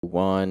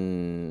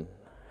One.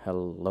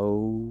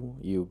 Hello,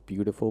 you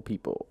beautiful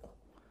people.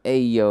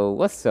 Hey yo,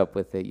 what's up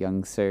with it,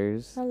 young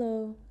sirs?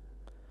 Hello.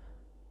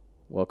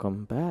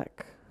 Welcome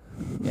back.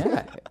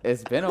 Yeah,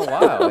 it's been a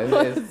while.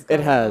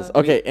 It has.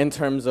 Okay, in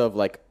terms of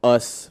like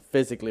us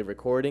physically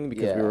recording,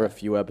 because we were a Yeah.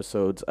 few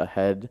episodes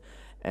ahead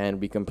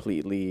and we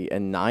completely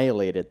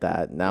annihilated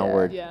that. Now Yeah.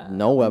 we're Yeah.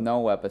 no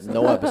no episodes.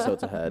 no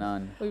episodes ahead.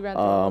 None. We ran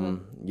through all of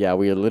them. Yeah,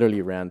 we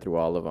literally ran through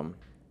all of them.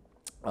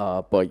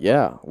 But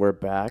yeah, we're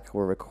back,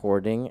 we're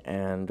recording,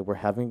 and we're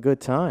having a good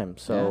time.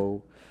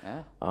 So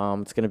Yeah.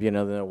 it's gonna be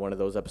another one of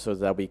those episodes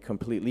that we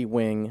completely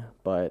wing,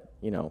 but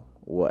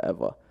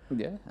whatever.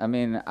 Yeah. I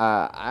mean,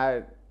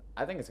 I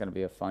think it's gonna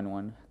be a fun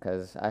one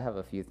because I have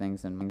a few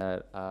things in mind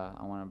that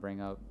I want to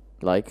bring up.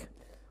 Like,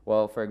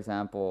 Well, for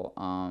example,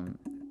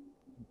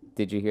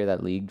 did you hear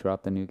that League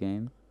dropped a new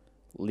game?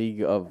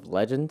 League of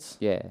Legends?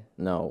 Yeah.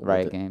 No. what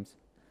Riot the- Games.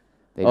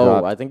 They Oh,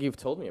 dropped. I think you've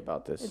told me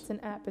about this. It's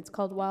an app. It's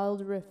called Wild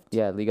Rift.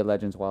 Yeah, League of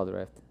Legends Wild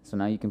Rift. So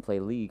now you can play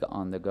League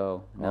on the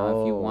go. Now,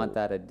 if you want Oh.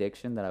 that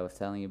addiction that I was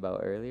telling you about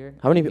earlier,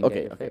 How many you people? can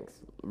get Okay, your okay.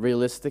 fix.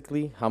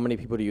 Realistically, how many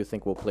people do you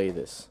think will play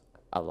this?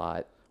 A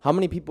lot. How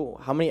many people?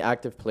 How many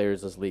active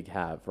players does League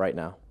have right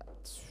now?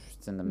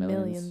 It's in the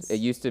millions. Millions. It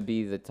used to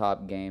be the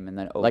top game, and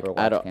then Overwatch Like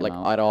at came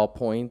out. at all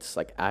points,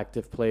 like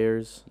active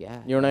players.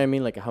 Yeah. You know what I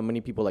mean? Like how many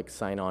people like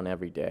sign on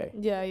every day?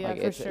 Yeah, yeah, Like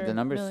for it's, sure. the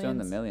number's still in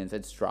the Millions. millions.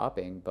 It's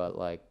dropping, but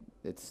like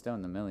it's still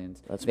in the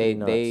millions. That's they pretty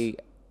nuts. they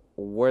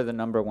were the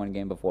number one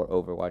game before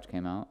Overwatch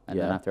came out, and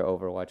then Yeah. after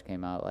Overwatch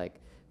came out, like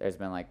there's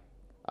been like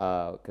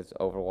because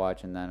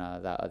Overwatch and then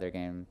that other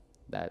game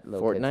that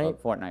little kid Fortnite?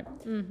 Fortnite.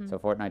 Mm-hmm. So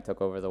Fortnite took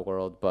over the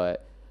world,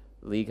 but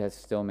League has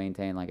still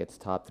maintained like its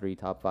top 3,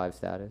 top 5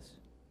 status.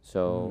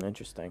 So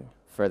Interesting.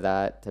 for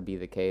that to be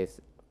the case,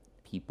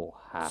 people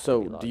have. to So,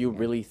 be do logging you in.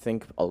 really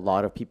think a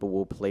lot of people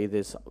will play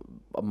this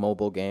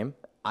mobile game?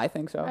 I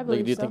think so. I Like,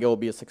 believe do you so. think it will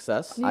be a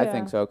success? Yeah. I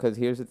think so, because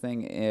here's the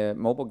thing: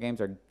 mobile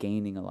games are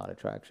gaining a lot of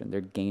traction.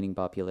 They're gaining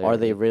popularity. Are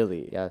they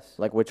really? Yes.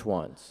 Like which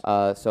ones?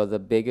 So the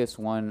biggest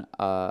one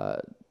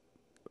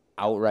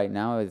out right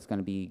now is going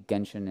to be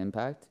Genshin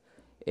Impact.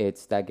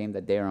 It's that game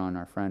that Daron,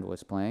 our friend,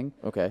 was playing.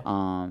 Okay.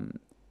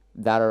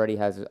 That already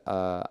has.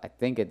 I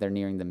think they're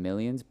nearing the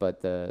millions,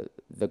 but the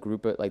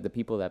group of like the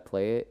people that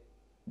play it,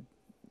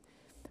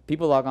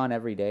 people log on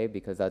every day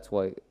because that's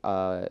what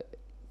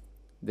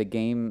the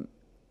game.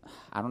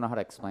 I don't know how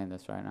to explain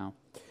this right now.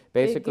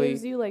 Basically, it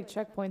gives you like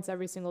checkpoints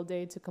every single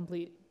day to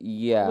complete,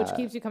 yeah. which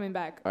keeps you coming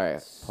back. All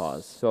right.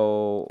 Pause.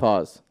 So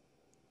Pause.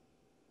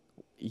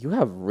 You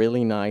have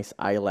really nice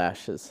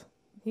eyelashes.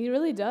 He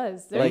really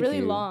does. They're Like really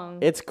you. long.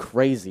 It's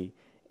crazy.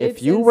 If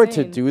It's you were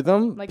to insane. do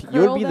them, Like, you'd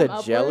curl be them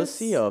the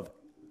jealousy upwards. of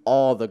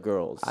all the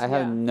girls. I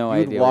have Yeah. no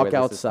You'd idea. walk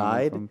where this is coming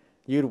outside. from.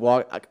 You'd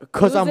walk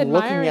because Who's I'm looking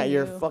admiring at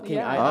your you? fucking.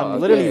 Yeah. I'm Oh,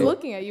 literally. He's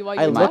looking at you while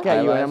I you're look talking.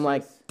 at you and I'm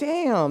like, Eyelashes.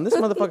 damn, this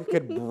motherfucker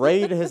could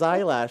braid his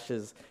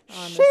eyelashes.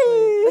 Honestly.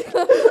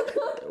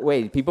 Sheesh.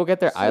 Wait, people get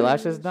their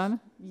eyelashes done?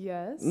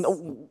 Yes.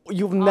 No,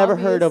 you've never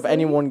heard of Obviously.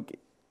 anyone.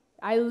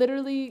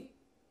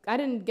 I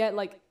didn't get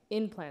like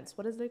implants.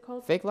 What is it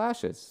called? Fake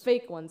lashes.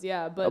 Fake ones,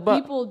 yeah. But,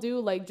 But- people do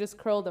like just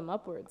curl them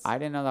upwards. I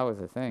didn't know that was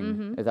a thing.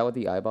 Mhm. Is that what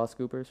the eyeball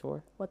scooper is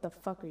for? What the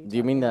fuck are you? Do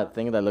you mean talking that about?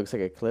 thing that looks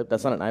like a clip?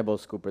 That's not an eyeball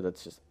scooper.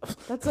 That's just.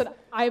 That's an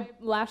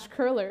eyelash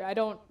curler. I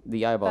don't.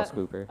 The eyeball That-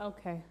 scooper.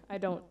 Okay, I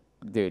don't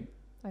Dude,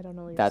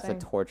 know what that's you're a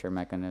saying. torture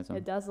mechanism.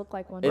 It does look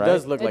like one. It Right?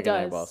 does look It like an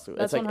does. eyeball scooper.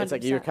 That's It's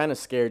like you're 100%. kind of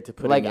scared to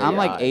put Like it in I'm your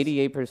like eyes.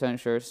 88%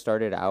 sure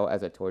started out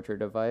as a torture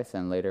device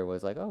and later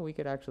was like, oh, we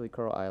could actually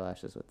curl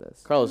eyelashes with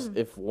this. Carlos, Hmm.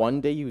 if one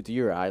day you do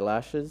your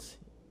eyelashes,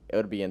 it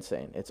would be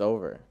insane. It's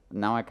over.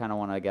 Now I kind of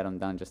want to get them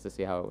done just to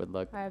see how it would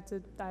look. I have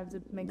to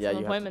make Yeah, some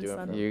you have to appointments do it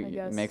then. for- You I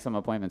guess. make some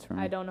appointments for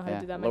me. I don't know how Yeah.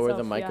 to do that Lower myself.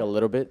 the mic yeah. a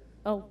little bit,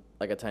 Oh,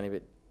 like a tiny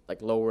bit,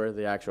 like lower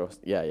the actual.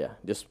 Yeah.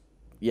 Just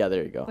yeah.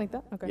 There you go. like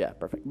that. Okay. Yeah,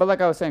 perfect. But like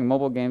I was saying,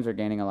 mobile games are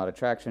gaining a lot of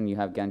traction. You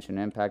have Genshin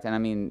Impact, and I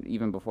mean,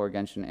 even before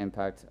Genshin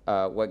Impact,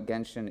 what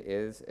Genshin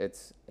is,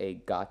 it's a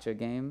gotcha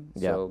game.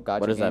 Yeah. So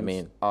gotcha What does that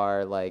games mean?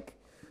 are like,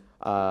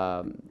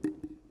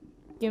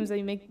 Games that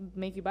you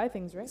make you buy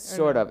things, right? Or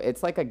sort no? of.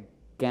 It's like a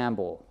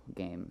gamble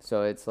game.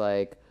 So it's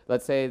like,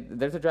 let's say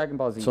there's a Dragon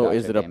Ball Z. So gotcha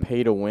is it a game.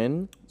 pay to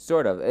win?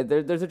 Sort of.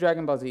 There's a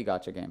Dragon Ball Z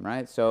gotcha game,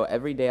 right? So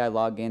every day I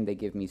log in, they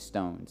give me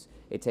stones.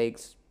 It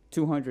takes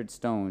 200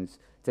 stones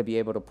to be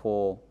able to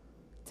pull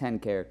 10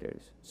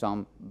 characters. So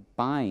I'm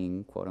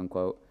buying, quote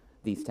unquote,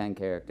 these 10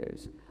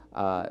 characters.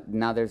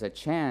 Now there's a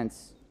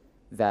chance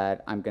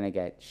that I'm going to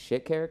get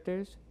shit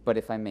characters, but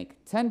if I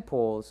make 10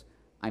 pulls,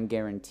 I'm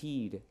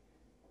guaranteed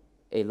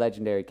a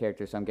legendary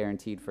character. So I'm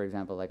guaranteed, for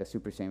example, like a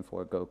Super Saiyan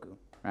 4 Goku,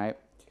 right?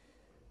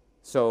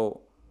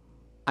 So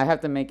I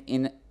have to make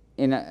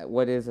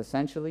what is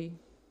essentially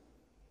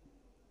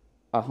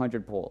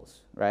 100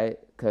 pulls, right?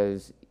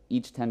 Because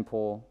each 10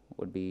 pull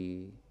would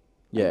be.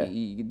 Yeah. Do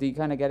you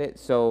kind of get it?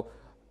 So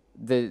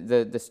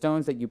the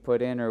stones that you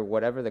put in or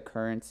whatever the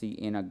currency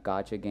in a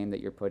gotcha game that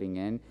you're putting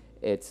in,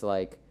 it's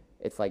like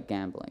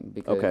gambling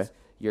because Okay.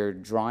 you're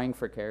drawing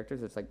for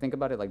characters. It's like, think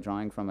about it like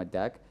drawing from a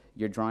deck.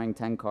 You're drawing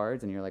 10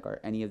 cards, and you're like, are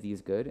any of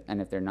these good? And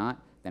if they're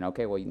not, then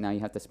okay, well, now you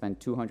have to spend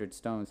 200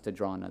 stones to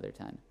draw another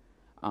 10.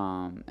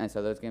 And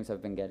so those games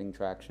have been getting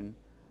traction.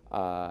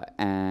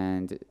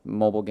 And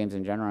mobile games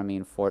in general, I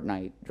mean,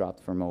 Fortnite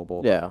dropped for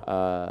mobile. Yeah.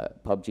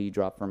 PUBG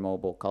dropped for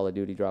mobile. Call of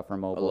Duty dropped for A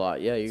mobile.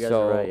 lot. Yeah, you guys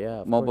So are right.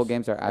 Yeah. of mobile course.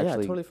 games are Yeah, I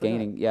actually totally forgot.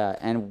 gaining. Yeah,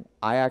 and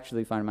I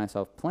actually find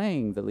myself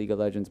playing the League of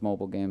Legends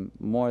mobile game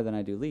more than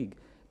I do League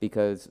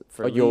because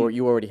for Oh, League,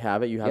 you already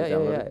have it. You have Yeah, it yeah,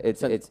 downloaded.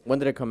 yeah. It's when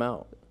did it come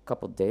out? a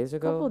couple days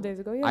ago. couple of days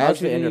ago, yeah. I How's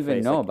actually the didn't even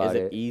interface? know Like, about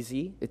is it. it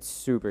easy? It's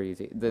super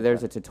easy.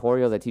 There's a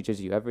tutorial that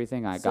teaches you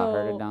everything. I got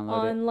her to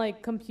download it. On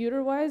like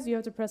computer wise, you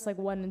have to press like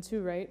 1 and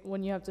 2, right?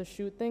 When you have to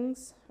shoot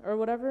things or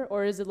whatever,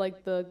 or is it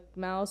like the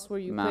mouse where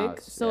you click?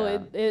 Mouse, So yeah.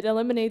 it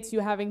eliminates you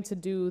having to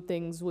do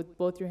things with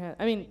both your hands.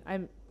 I mean,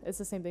 it's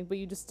the same thing, but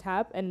you just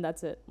tap and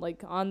that's it.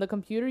 Like on the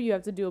computer, you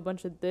have to do a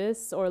bunch of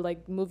this or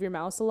like move your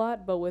mouse a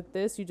lot, but with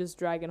this, you just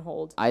drag and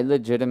hold. I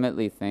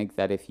legitimately think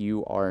that if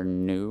you are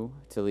new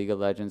to League of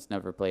Legends,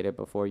 never played it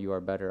before, you are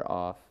better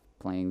off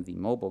playing the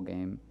mobile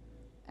game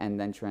and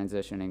then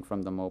transitioning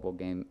from the mobile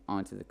game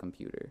onto the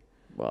computer.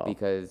 Wow.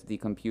 Because the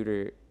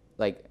computer,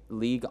 like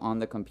League on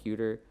the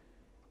computer,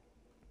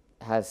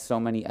 has so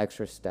many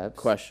extra steps.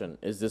 Question: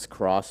 is this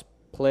cross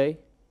play?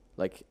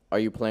 Like, are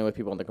you playing with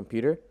people on the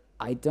computer?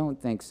 I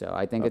don't think so.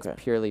 I think Okay.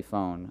 it's purely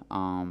phone.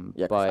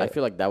 Yeah, 'cause but I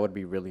feel like that would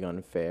be really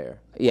unfair.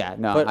 yeah,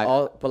 no.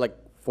 But like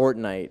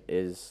Fortnite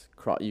is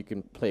you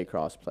can play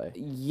cross play.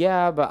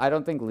 Yeah, but I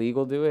don't think League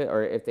will do it.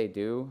 Or if they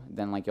do,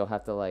 then like you'll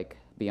have to like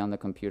be on the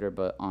computer,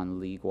 but on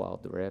League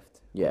Wild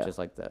Rift. Yeah. Which is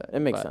like the. It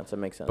makes but- sense. It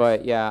makes sense.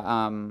 But yeah,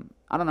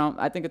 I don't know.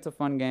 I think it's a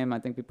fun game. I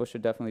think people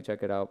should definitely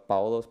check it out.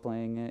 Paolo's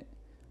playing it.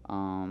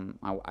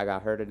 I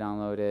got her to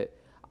download it.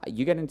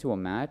 You get into a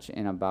match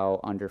in about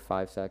under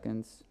 5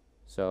 seconds.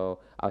 So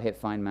I'll hit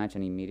find match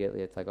and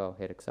immediately it's like, oh,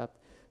 hit accept.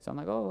 So I'm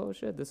like, oh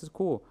shit, this is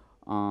cool.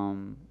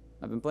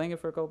 I've been playing it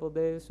for a couple of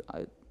days.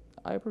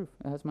 I approve.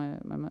 It has my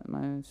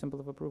symbol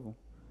of approval.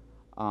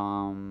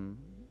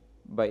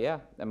 But yeah,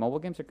 the mobile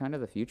games are kind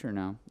of the future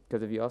now.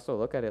 Because if you also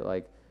look at it,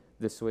 like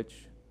the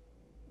Switch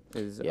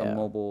is Yeah. a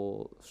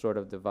mobile sort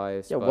of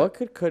device. yeah, but what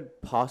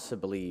could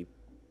possibly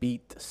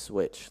beat the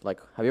Switch? Like,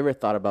 have you ever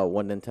thought about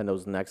what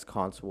Nintendo's next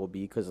console will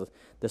be? Because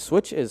the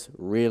Switch is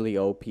really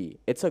OP.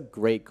 It's a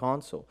great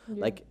console.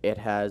 Yeah. Like, it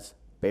has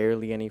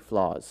barely any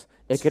flaws.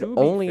 It could To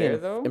be only fair,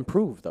 though,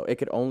 improve, though. It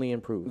could only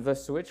improve. the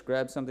Switch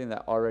grabbed something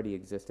that already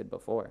existed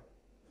before.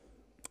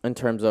 In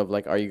terms of,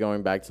 like, are you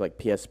going back to, like,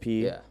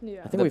 PSP? Yeah.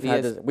 I think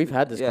The we've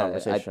had this yeah,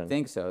 conversation. I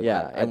think so.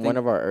 Yeah, I and one think-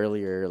 of our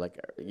earlier, like,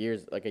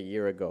 years, like a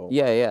year ago.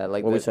 yeah,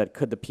 like Where we the- said,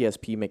 could the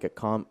PSP make a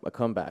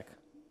comeback?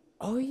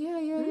 Oh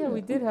yeah.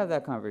 We did have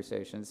that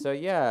conversation. So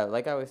yeah,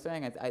 like I was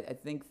saying, I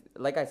think,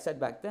 like I said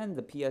back then,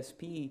 the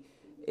PSP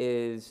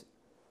is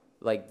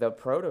like the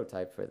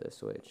prototype for the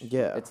Switch.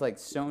 Yeah. It's like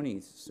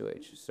Sony's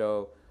Switch.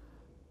 So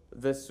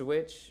the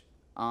Switch,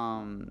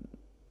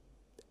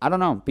 I don't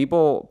know.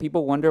 People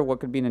wonder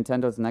what could be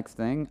Nintendo's next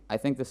thing. I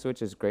think the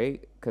Switch is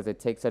great because it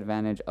takes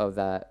advantage of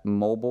that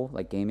mobile,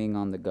 like gaming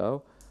on the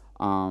go.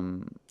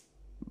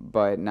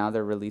 But now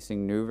they're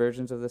releasing new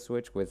versions of the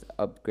Switch with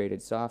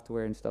upgraded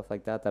software and stuff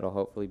like that that'll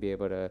hopefully be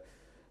able to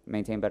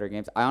maintain better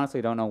games. I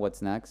honestly don't know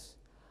what's next.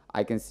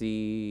 I can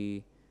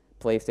see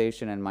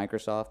PlayStation and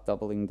Microsoft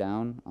doubling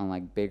down on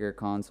like bigger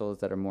consoles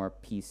that are more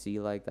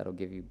PC-like that'll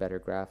give you better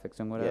graphics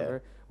and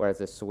whatever. Whereas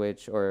the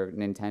Switch or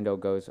Nintendo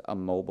goes a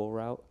mobile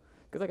route.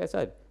 Because like I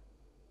said,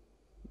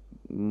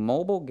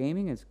 mobile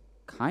gaming is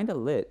kind of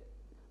lit.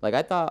 Like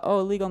I thought,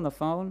 oh, League on the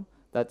phone,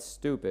 that's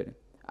stupid.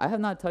 I have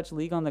not touched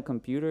League on the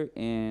computer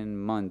in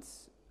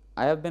months.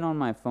 I have been on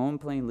my phone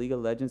playing League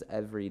of Legends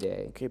every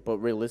day. Okay, but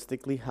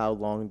realistically, how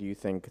long do you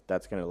think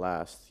that's going to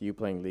last, you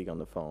playing League on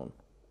the phone?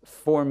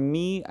 For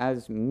me,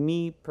 as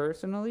me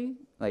personally,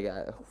 like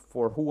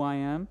for who I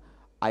am,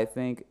 I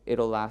think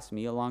it'll last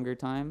me a longer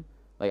time.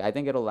 Like I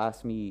think it'll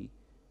last me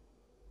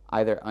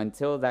either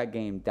until that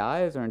game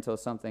dies or until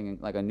something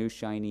like a new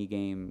shiny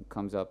game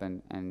comes up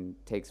and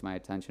takes my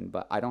attention.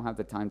 But I don't have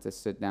the time to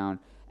sit down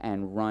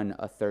and run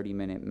a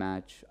 30-minute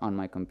match on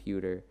my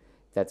computer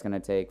that's going to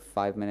take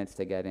 5 minutes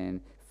to get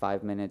in,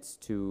 5 minutes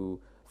to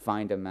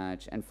find a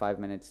match, and 5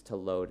 minutes to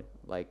load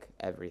like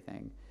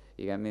everything.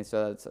 You get me?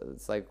 So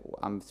it's like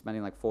I'm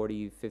spending like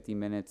 40, 50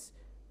 minutes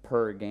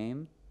per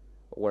game.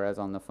 Whereas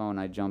on the phone,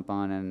 I jump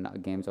on and a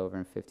game's over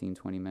in 15,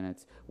 20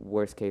 minutes.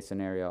 Worst case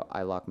scenario,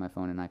 I lock my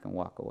phone and I can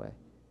walk away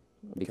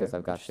because Okay,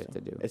 I've got shit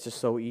to do. It's just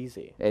so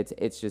easy.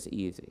 It's just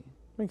easy.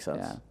 Makes sense.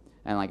 Yeah.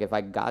 And like if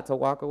I got to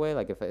walk away,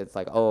 like if it's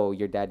like, oh,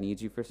 your dad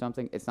needs you for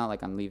something, it's not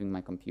like I'm leaving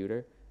my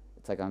computer.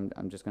 It's like I'm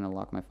just gonna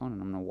lock my phone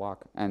and I'm gonna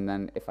walk. And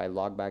then if I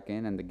log back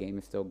in and the game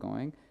is still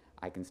going,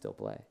 I can still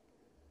play.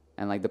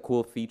 And like the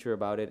cool feature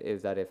about it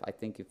is that if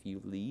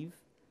you leave,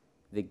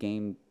 the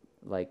game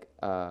like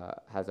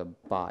has a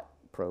bot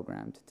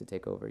programmed to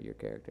take over your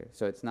character.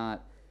 So it's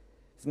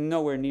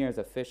nowhere near as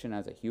efficient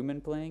as a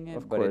human playing it,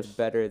 Of but it's course.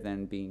 better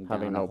than being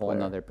Having down a no whole player.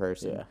 nother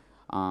person.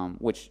 Yeah.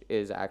 Which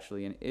is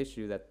actually an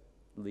issue that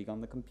League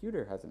on the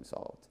computer hasn't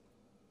solved.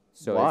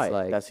 So Why? it's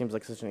like That seems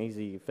like such an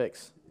easy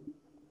fix.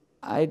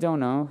 I don't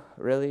know,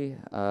 really.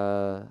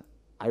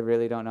 I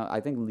really don't know.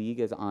 I think League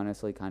is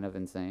honestly kind of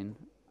insane.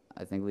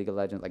 I think League of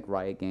Legends, like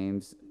Riot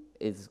Games,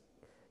 is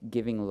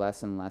giving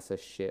less and less a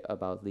shit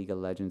about League of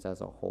Legends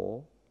as a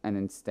whole, and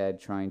instead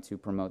trying to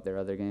promote their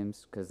other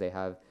games because they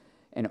have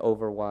an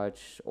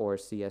Overwatch or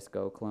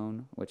CS:GO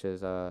clone, which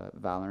is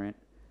Valorant.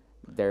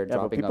 They're Yeah, but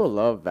dropping people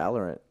love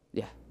Valorant.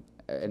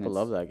 and people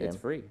love that It's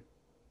game. free.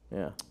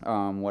 Yeah,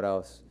 What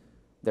else?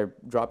 They're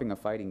dropping a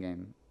fighting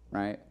game,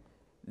 right?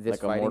 This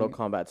like a fighting, Mortal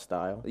Kombat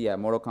style. yeah,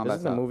 Mortal Kombat.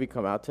 Doesn't the style. movie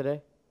come out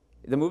today?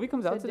 The movie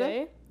comes out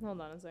today?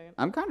 Hold on a second.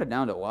 I'm kind of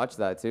down to watch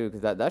that too,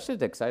 because that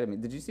shit excited me.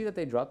 Did you see that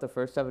they dropped the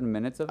first 7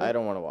 minutes of it? I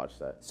don't want to watch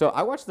that. So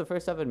I watched the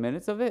first 7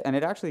 minutes of it, and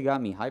it actually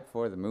got me hyped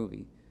for the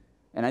movie.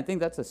 And I think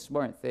that's a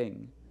smart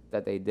thing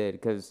that they did,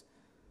 because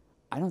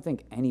I don't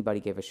think anybody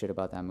gave a shit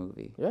about that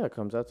movie. Yeah, it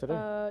comes out today.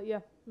 Yeah.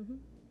 Mm-hmm.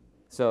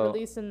 So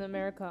Released in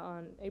America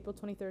on April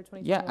 23rd,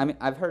 2021. yeah, I mean,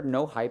 I've heard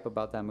no hype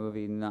about that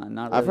movie. Not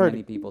really I've heard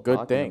many people good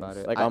talking things. about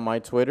it. Like I- on my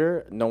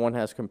Twitter, no one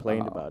has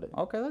complained Oh, about it.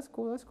 Okay, that's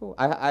cool. That's cool.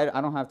 I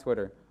don't have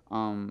Twitter.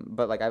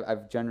 But like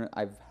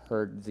I've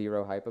heard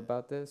zero hype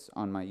about this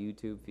on my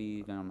YouTube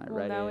feed and on my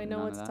Well, Reddit. now we know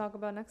none what of to that. talk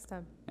about next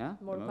time. Yeah.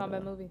 the Mortal movie.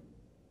 Kombat movie.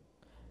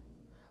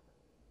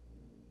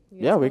 You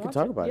guys Yeah, we wanna can watch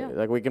talk about Yeah. it.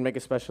 Like we can make a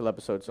special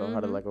episode so how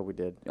to Mhm. like what we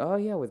did. Oh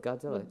yeah, with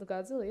Godzilla. With the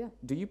Godzilla, yeah.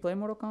 Do you play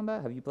Mortal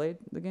Kombat? Have you played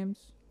the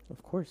games?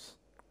 Of course.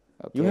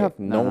 Okay. You have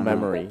no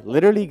memory.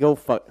 Literally go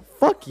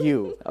fuck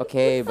you.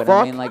 Okay, but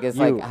Fuck I mean, like, it's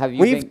you. like, have you?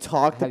 We've been,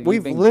 talked. have you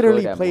We've been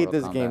literally good at played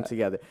Mortal this game Kombat?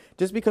 together.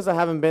 Just because I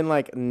haven't been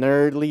like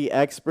nerdly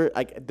expert,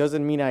 like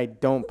doesn't mean I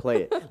don't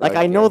play it. Like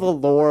I know Okay. the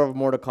lore of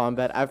Mortal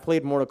Kombat. I've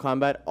played Mortal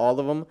Kombat,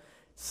 all of them,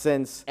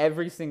 since.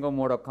 Every single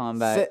Mortal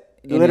Kombat.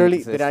 in Literally,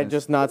 did I existence.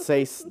 just not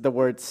say the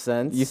word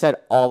since? You said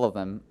all of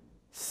them.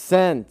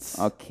 since.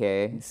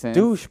 Okay. Since.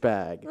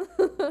 Douchebag.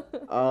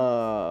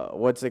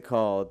 What's it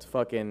called?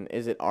 Fucking,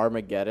 is it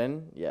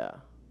Armageddon? Yeah.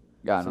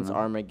 I don't Since know.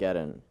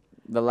 Armageddon.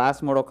 The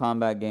last Mortal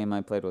Kombat game I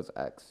played was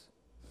X.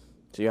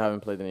 So you haven't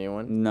played the new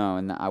one? No,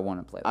 and I want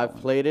to play that I've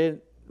one. played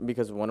it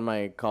because one of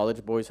my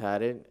college boys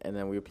had it, and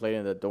then we played it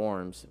in the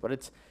dorms.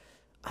 But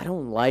I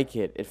don't like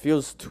it. It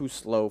feels too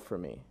slow for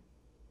me.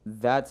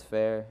 That's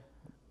fair.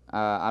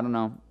 I don't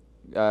know.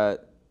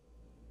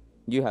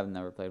 You have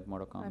never played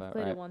Mortal Kombat, I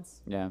played right? it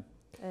once, Yeah.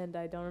 and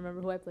I don't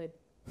remember who I played,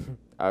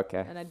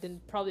 Okay. and I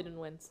probably didn't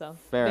win. So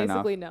Fair enough.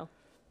 basically, no.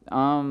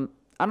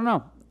 I don't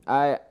know.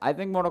 I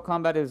think Mortal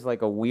Kombat is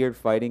like a weird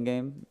fighting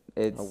game.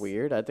 It's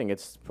Weird. I think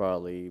it's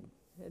probably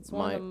It's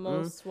one of the My-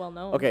 most well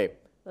known. okay.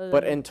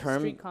 But in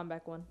term- Street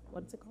Combat one.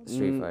 What's it called?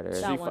 Street Fighter.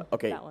 That Street one.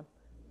 okay. That one.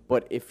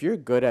 But if you're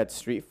good at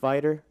Street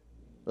Fighter,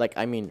 like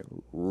I mean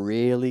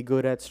really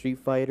good at Street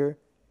Fighter,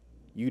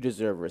 you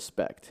deserve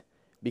respect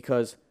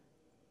because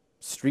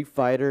Street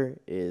Fighter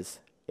is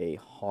a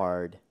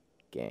hard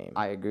game.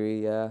 I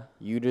agree. Yeah.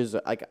 You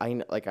deserve I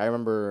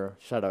remember,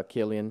 shout out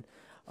Killian.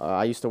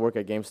 I used to work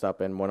at GameStop,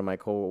 and one of my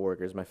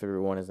coworkers, my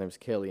favorite one, his name's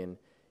Killian.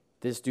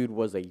 This dude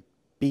was a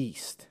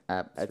beast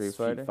At at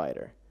Street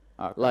Fighter.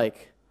 Okay.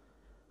 Like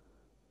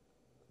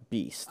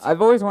beast.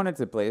 I've always wanted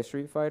to play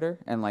Street Fighter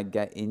and like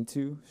get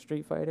into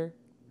Street Fighter,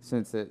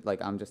 since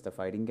I'm just a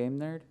fighting game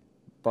nerd,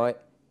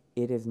 but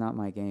it is not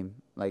my game.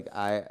 Like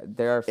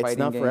there are fighting It's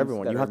not games for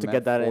everyone. that You are have to meant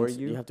get that for in.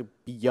 you. You have to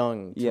be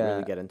young to Yeah.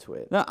 really get into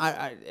it. No,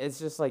 it's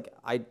just like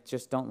I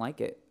just don't like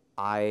it.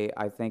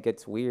 I think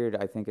it's weird.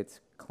 I think it's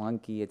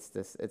clunky. It's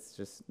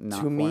just not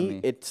To for me,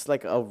 it's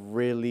like a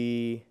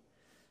really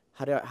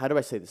how do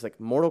I say this? Like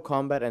Mortal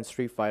Kombat and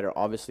Street Fighter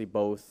obviously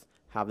both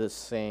have the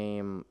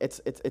same. It's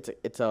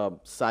a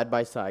side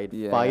by side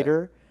Yeah.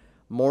 fighter.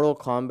 Mortal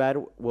Kombat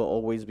will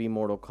always be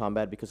Mortal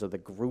Kombat because of the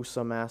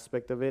gruesome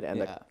aspect of it and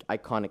Yeah. the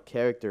iconic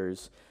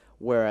characters,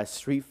 whereas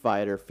Street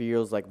Fighter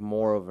feels like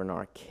more of an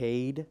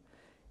arcade-ish,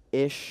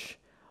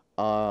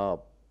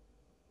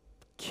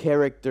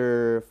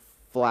 character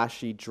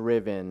flashy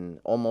driven,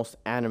 almost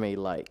anime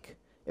like,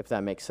 if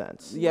that makes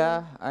sense.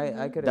 yeah.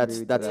 I could That's-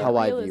 agree with that's that. how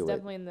I Appeal view is it.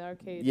 definitely in the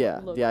arcade. Yeah,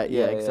 look. yeah,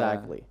 Yeah, yeah.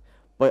 exactly.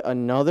 But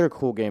another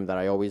cool game that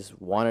I always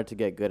wanted to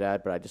get good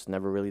at, but I just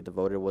never really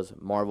devoted, was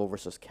Marvel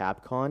vs.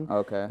 Capcom,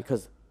 Okay.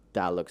 because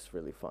that looks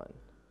really fun.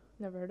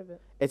 Never heard of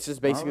it. It's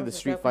just basically Marvel the vs.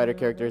 Street Capcom, Fighter never heard of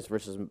characters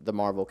versus the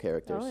Marvel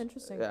characters. Oh,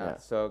 interesting. Yeah. Yeah.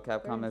 So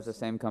Capcom is the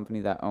same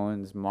company that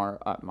owns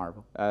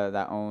Marvel.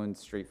 That owns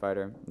Street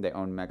Fighter. They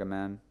own Mega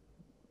Man.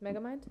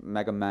 Megamind?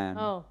 Mega Man.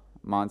 Oh,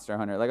 Monster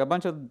Hunter, like a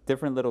bunch of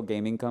different little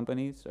gaming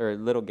companies or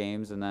little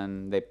games, and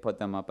then they put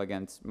them up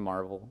against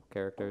Marvel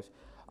characters.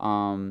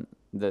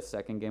 The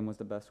second game was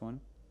the best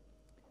one.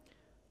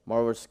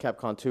 Marvel vs.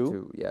 Capcom 2.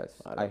 Two,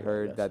 yes. I don't I know,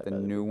 heard yes, that I the bet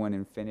it new one,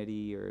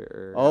 Infinity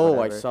or Oh, I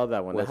whatever, saw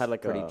that one. It was had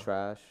like pretty a.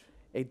 trash.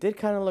 It did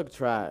kind of look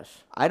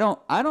trash. I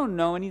don't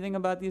know anything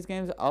about these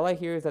games. All I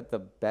hear is that the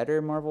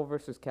better Marvel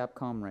vs.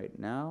 Capcom right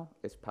now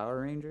is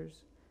Power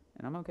Rangers,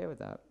 and I'm okay with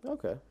that.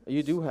 Okay,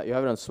 you do you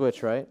have it on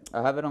Switch, right?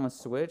 I have it on a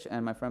Switch,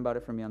 and my friend bought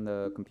it for me on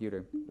the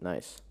computer.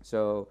 Nice.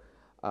 So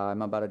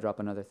I'm about to drop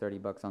another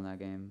 $30 on that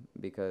game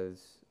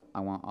because I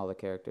want all the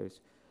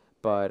characters.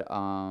 But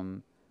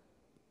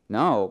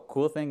No,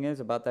 cool thing is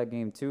about that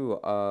game too.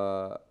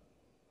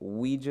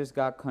 We just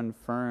got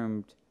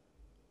confirmed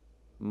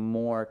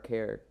more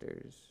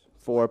characters,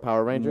 For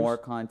Power Rangers. more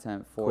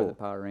content for the Cool.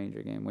 Power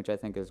Ranger game, which I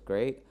think is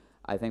great.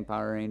 I think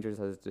Power Rangers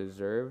has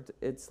deserved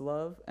its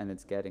love, and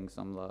it's getting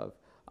some love.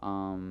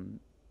 And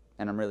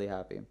I'm really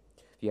happy.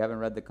 If you haven't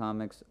read the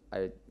comics,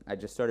 I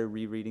just started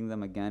rereading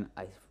them again.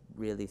 I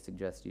really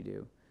suggest you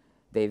do.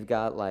 They've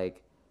got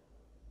like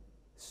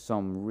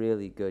some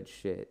really good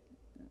shit.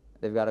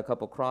 They've got a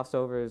couple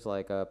crossovers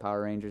like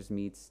Power Rangers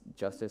meets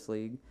Justice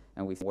League,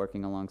 and we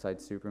working alongside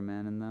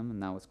Superman in them,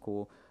 and that was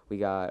cool. We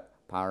got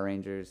Power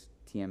Rangers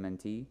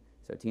TMNT,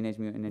 so Teenage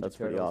Mutant Ninja That's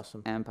pretty Turtles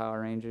awesome. and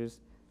Power Rangers.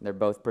 They're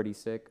both pretty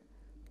sick.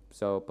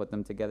 So put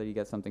them together, you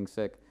get something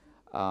sick.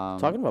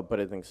 Talking about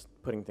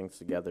putting things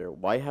together,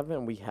 why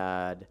haven't we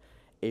had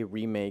a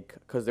remake?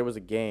 Because there was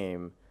a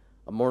game,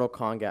 a Mortal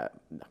Kombat,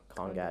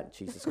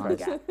 Jesus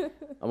Christ,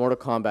 a Mortal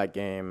Kombat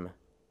game.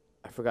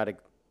 I forgot it.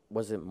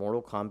 Was it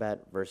Mortal Kombat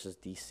versus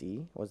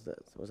DC? Was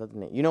that the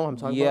name? You know what I'm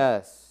talking about?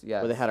 Yes.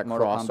 Where they had a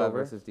Mortal Kombat crossover?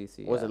 versus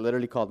DC. Was yeah. it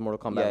literally called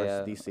Mortal Kombat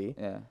Yeah, versus DC?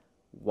 Yeah.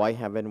 Why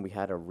haven't we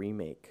had a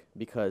remake?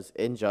 Because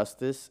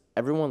Injustice,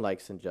 everyone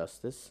likes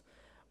Injustice.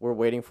 We're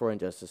waiting for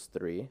Injustice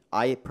 3.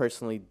 I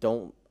personally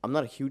don't. I'm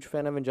not a huge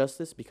fan of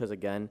Injustice because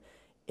again,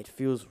 it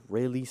feels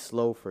really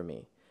slow for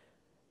me,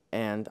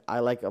 and I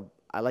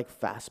like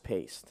fast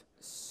paced.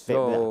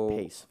 So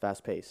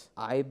Fast pace.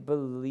 I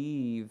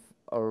believe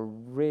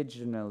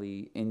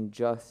originally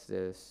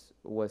Injustice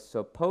was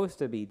supposed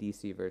to be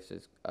DC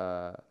versus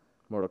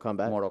Mortal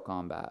Kombat. Mortal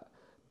Kombat,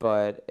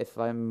 but if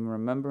I'm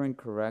remembering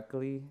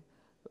correctly,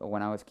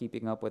 when I was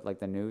keeping up with like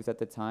the news at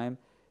the time,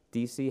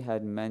 DC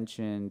had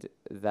mentioned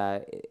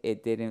that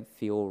it didn't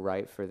feel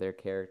right for their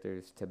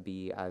characters to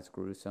be as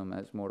gruesome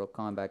as Mortal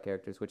Kombat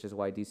characters, which is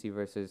why DC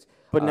versus.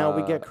 But now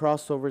we get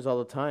crossovers all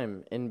the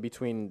time in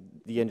between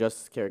the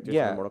Injustice characters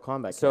and the Mortal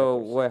Kombat So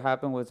characters. what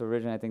happened was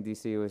originally I think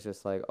DC was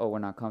just like, oh, we're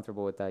not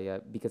comfortable with that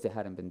yet because it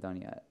hadn't been done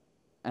yet.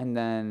 And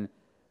then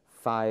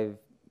 5-8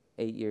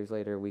 years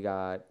later, we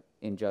got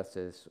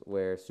Injustice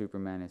where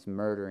Superman is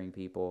murdering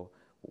people.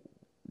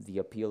 The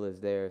appeal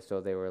is there,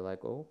 so they were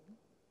like, oh,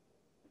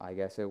 I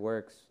guess it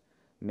works.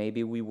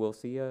 Maybe we will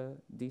see a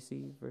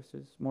DC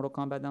versus Mortal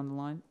Kombat down the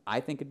line. I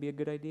think it'd be a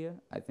good idea.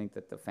 I think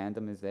that the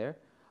fandom is there.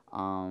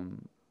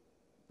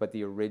 But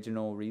the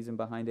original reason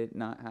behind it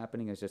not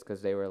happening is just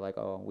because they were like,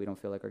 oh, we don't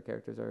feel like our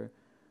characters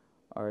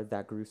are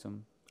that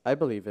gruesome. I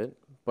believe it,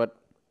 but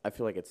I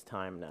feel like it's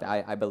time now. I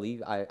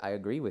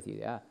agree with you,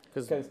 yeah.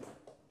 Because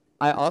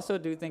I also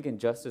do think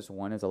Injustice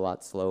 1 is a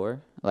lot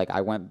slower. Like,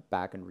 I went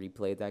back and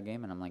replayed that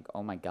game, and I'm like,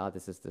 oh my god,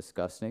 this is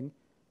disgusting.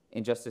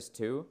 Injustice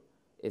 2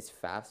 is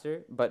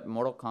faster, but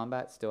Mortal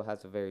Kombat still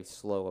has a very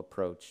slow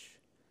approach.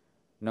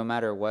 No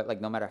matter what,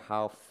 like, no matter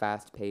how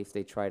fast-paced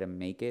they try to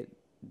make it,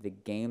 the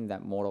game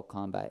that Mortal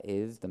Kombat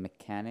is, the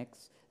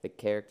mechanics, the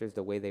characters,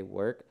 the way they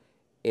work,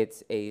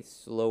 it's a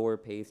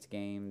slower-paced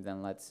game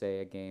than, let's say,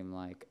 a game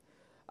like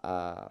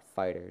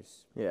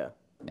Fighters. yeah.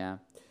 Yeah.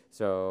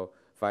 So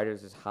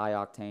Fighters is high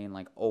octane,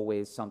 like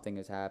always something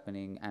is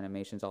happening,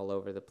 animations all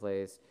over the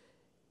place.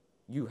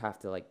 You have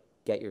to like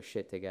get your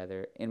shit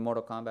together. In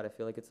Mortal Kombat, I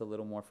feel like it's a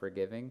little more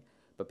forgiving,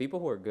 but people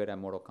who are good at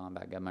Mortal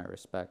Kombat get my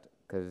respect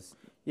because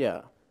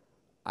Yeah.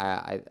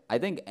 I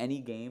think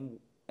any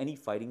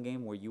fighting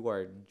game where you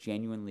are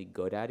genuinely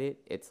good at it,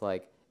 it's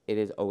like it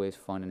is always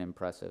fun and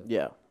impressive.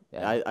 Yeah.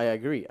 Yeah. I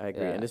agree. I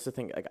agree. Yeah. And this is the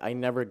thing. Like, I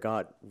never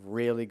got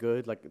really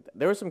good. Like,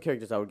 there were some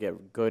characters I would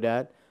get good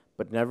at,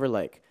 but never,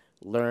 like,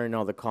 learn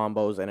all the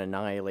combos and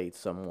annihilate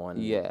someone.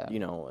 Yeah. You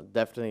know,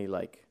 definitely,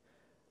 like,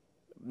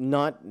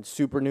 not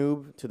super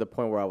noob to the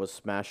point where I was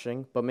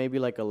smashing, but maybe,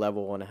 like, a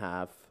level and a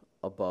half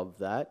above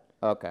that.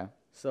 Okay.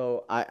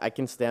 So I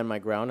can stand my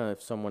ground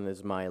if someone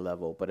is my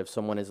level. But if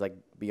someone is, like,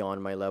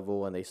 beyond my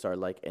level and they start,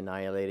 like,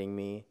 annihilating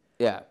me,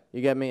 Yeah.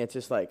 you get me? It's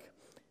just, like,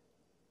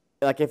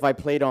 if I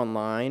played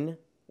online...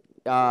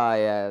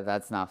 Yeah,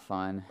 that's not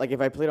fun. Like,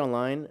 if I played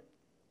online,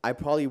 I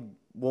probably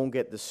won't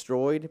get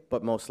destroyed,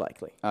 but most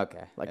likely.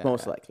 Okay. Like, yeah,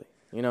 most yeah. likely,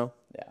 you know?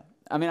 Yeah.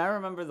 I mean, I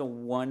remember the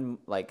one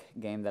like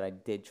game that I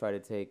did try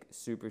to take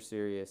super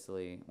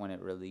seriously when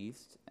it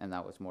released, and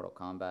that was Mortal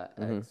Kombat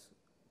X,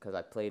 because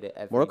I played it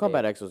every Mm-hmm. Mortal day.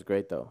 Kombat X was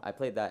great, though. I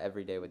played that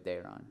every day with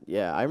Dayron.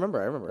 Yeah, I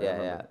remember.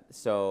 Yeah.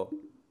 So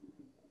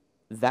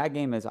that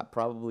game is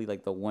probably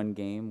like the one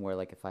game where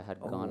like if I had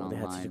gone they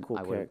had such a online, cool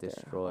I would have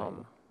character.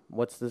 destroyed.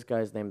 What's this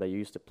guy's name that you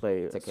used to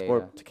play?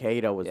 Takeda.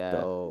 Takeda was Yeah.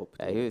 dope.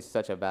 Yeah, dude. he was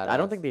such a badass. I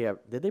don't think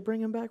did they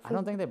bring him back? I for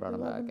don't think they brought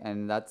him 11? back,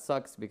 and that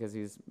sucks because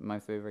he's my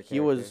favorite character.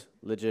 He was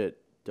legit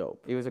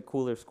dope. He was a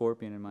cooler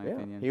Scorpion in my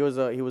opinion. He was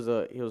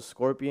a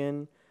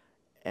Scorpion,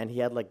 and he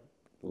had like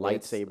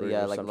lightsabers,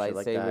 yeah, or like some shit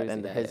like that. lightsabers,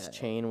 And yeah, his yeah.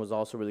 chain was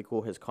also really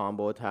cool. His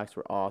combo attacks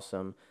were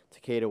awesome.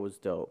 Takeda was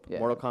dope. Yeah.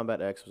 Mortal Kombat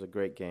X was a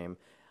great game.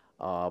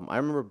 I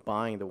remember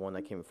buying the one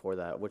that came before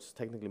that, which is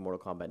technically Mortal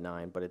Kombat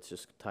 9, but it's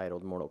just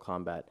titled Mortal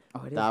Kombat.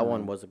 Oh, it is That one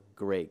 9. was a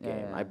great Yeah,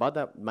 game. yeah. I bought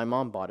that. My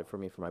mom bought it for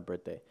me for my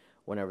birthday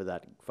whenever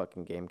that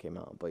fucking game came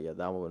out. But yeah,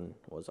 that one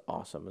was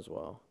awesome as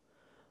well.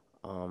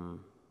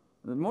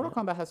 Mortal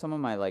Kombat has some of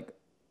my like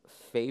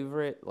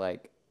favorite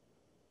like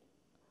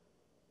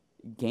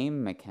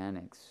game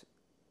mechanics.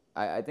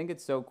 I think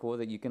it's so cool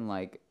that you can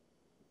like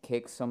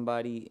kick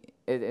somebody.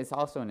 It's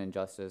also an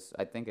Injustice.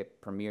 I think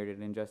it premiered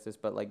in Injustice,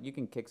 but like you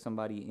can kick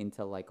somebody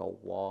into like a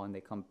wall and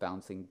they come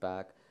bouncing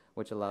back,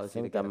 which allows you to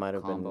think get that a might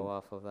have combo been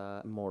off of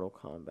that. Mortal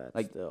Kombat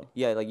Like still.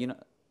 yeah, like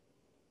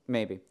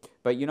maybe,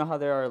 but you know how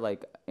there are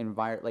like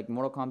like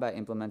Mortal Kombat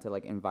implemented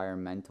like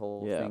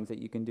environmental Yeah. things that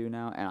you can do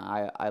now, and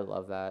I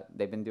love that.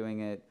 They've been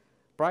doing it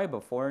probably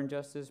before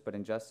Injustice, but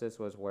Injustice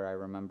was where I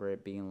remember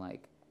it being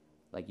like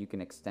you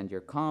can extend your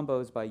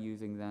combos by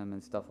using them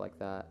and stuff like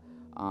that.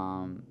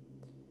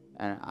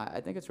 And I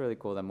think it's really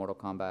cool that Mortal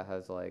Kombat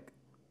has like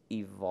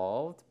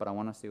evolved, but I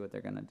want to see what they're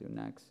gonna do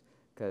next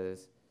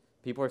because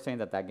people are saying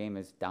that that game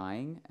is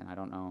dying, and I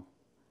don't know.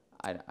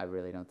 I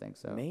really don't think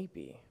so.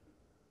 Maybe.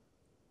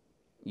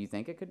 You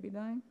think it could be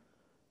dying?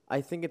 I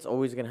think it's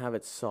always gonna have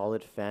its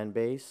solid fan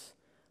base,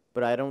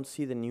 but I don't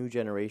see the new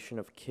generation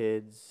of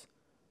kids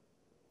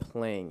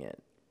playing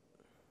it.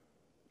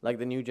 Like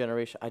the new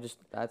generation, I just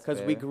That's because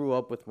we fair. grew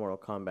up with Mortal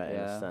Kombat in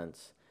Yeah. a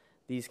sense.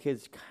 These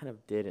kids kind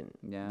of didn't.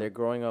 Yeah. They're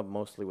growing up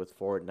mostly with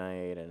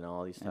Fortnite and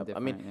all these And stuff. I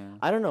mean, different, yeah.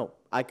 I don't know.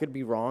 I could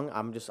be wrong.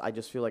 I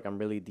just feel like I'm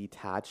really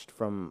detached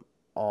from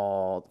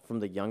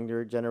the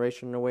younger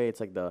generation in a way. It's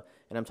like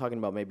and I'm talking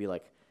about maybe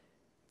like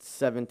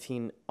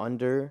 17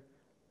 under.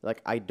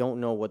 Like I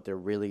don't know what they're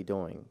really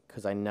doing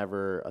because I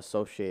never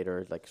associate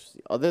or like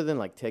other than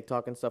like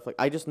TikTok and stuff. Like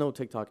I just know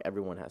TikTok.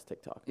 Everyone has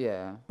TikTok.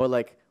 Yeah. But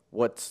like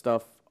what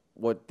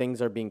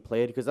things are being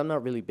played because I'm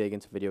not really big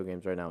into video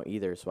games right now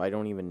either, so I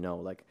don't even know.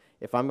 Like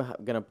if I'm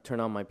gonna turn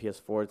on my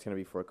PS4, it's gonna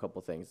be for a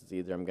couple things. It's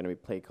either I'm gonna be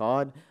play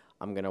COD,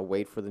 I'm gonna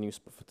wait for the new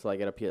till I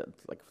get a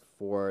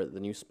for the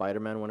new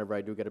Spider-Man whenever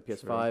I do get a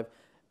PS5.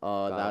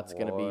 of That's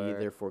gonna be War.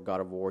 either for God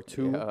of War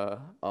 2, Yeah.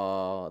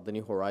 the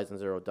new Horizon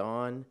Zero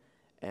Dawn,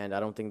 and I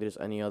don't think there's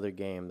any other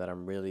game that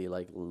I'm really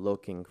like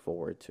looking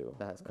forward to.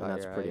 That's and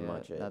that's pretty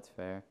much it. That's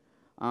fair.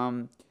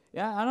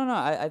 Yeah, I don't know.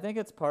 I think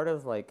it's part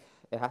of like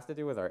it has to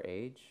do with our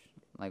age.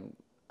 Like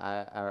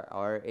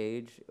our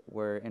age,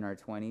 we're in our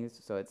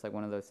 20s, so it's like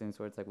one of those things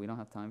where it's like we don't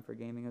have time for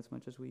gaming as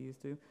much as we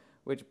used to,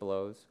 which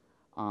blows.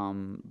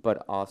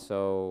 But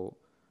also,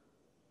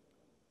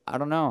 I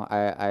don't know.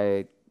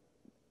 I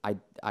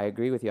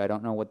agree with you. I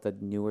don't know what the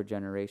newer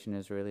generation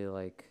is really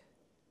like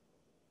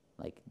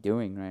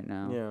doing right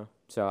now. Yeah.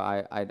 So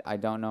I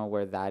don't know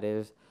where that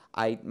is.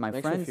 My Makes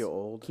me friends feel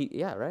old.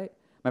 yeah, right.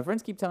 My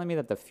friends keep telling me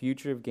that the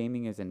future of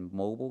gaming is in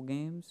mobile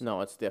games, No,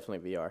 it's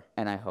definitely VR.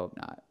 and I hope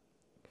not.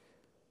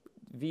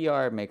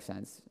 VR makes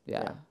sense,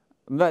 yeah, Yeah.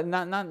 but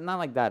not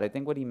like that. I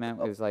think what he meant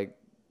Oh. was like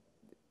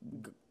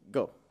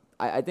Go.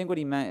 I think what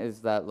he meant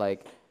is that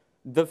like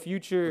the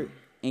future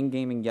in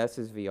gaming, yes,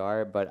 is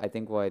VR, but I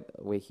think what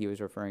he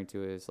was referring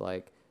to is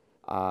like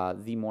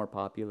the more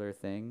popular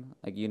thing.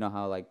 Like you know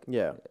how like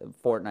Yeah.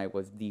 Fortnite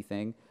was the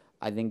thing.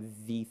 I think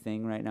the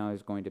thing right now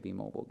is going to be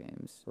mobile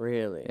games.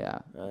 Really? Yeah.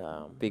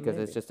 Because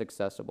it's maybe. just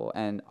accessible,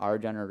 and our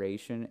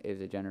generation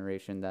is a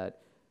generation that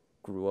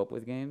grew up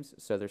with games,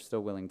 so they're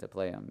still willing to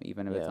play them,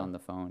 even if it's Yeah. on the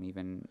phone,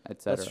 even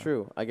etc. That's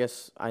true. I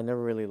guess I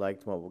never really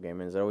liked mobile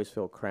gaming. I always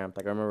feel cramped.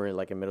 Like I remember,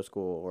 like in middle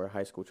school or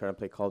high school, trying to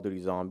play Call of Duty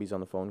Zombies on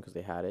the phone because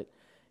they had it.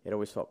 It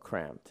always felt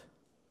cramped.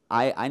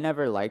 I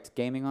never liked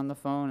gaming on the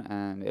phone,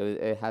 and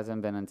it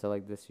hasn't been until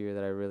like this year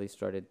that I really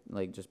started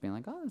like just being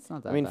like, oh, it's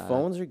not that I mean, bad.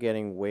 phones are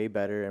getting way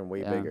better and way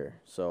Yeah. bigger,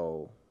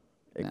 so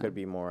it Yeah. could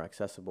be more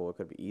accessible. It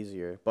could be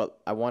easier. But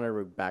I want to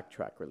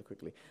backtrack really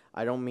quickly.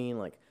 I don't mean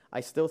like I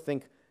still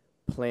think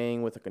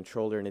playing with a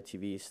controller and a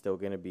TV is still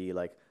gonna be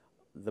like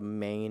the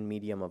main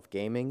medium of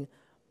gaming.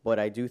 But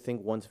I do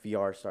think once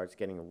VR starts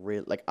getting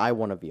real, like I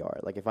want a VR.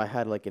 Like if I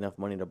had like enough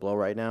money to blow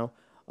right now,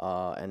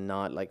 and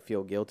not like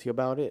feel guilty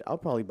about it, I'll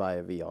probably buy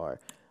a VR.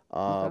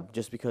 Okay.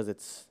 Just because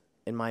it's,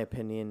 in my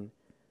opinion,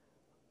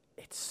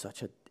 it's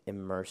such a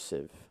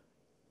immersive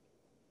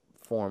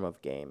form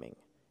of gaming,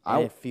 and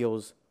I- it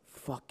feels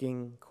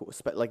fucking cool.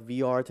 Like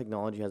VR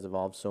technology has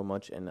evolved so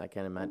much, and I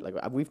can't imagine.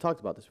 Like we've talked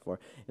about this before,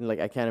 and like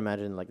I can't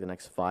imagine like the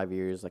next 5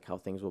 years, like how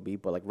things will be.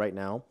 But like right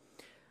now,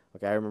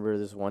 like I remember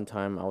this one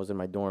time I was in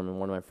my dorm, and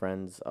one of my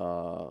friends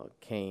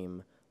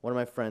came. One of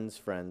my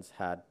friends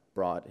had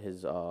brought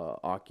his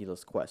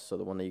Oculus Quest, so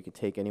the one that you could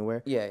take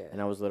anywhere. Yeah, yeah.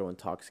 And I was a little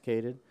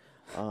intoxicated.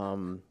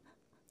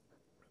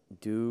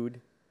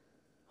 Dude,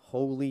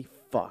 holy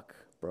fuck,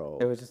 bro.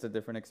 It was just a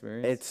different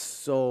experience. It's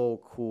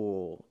so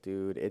cool,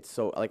 dude. It's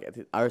so like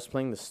I was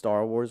playing the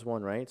Star Wars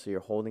one, right? So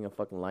you're holding a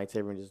fucking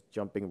lightsaber and just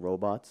jumping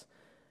robots.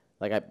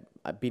 Like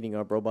I beating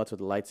up robots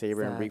with a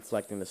lightsaber and That's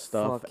reflecting the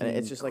stuff, and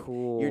it's just like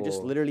you're just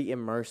cool. literally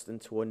immersed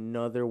into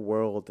another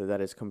world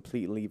that is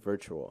completely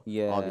virtual.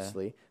 Yeah.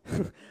 Obviously,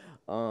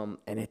 and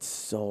it's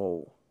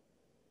so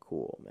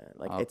cool, man.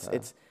 Like Okay.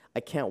 it's I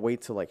can't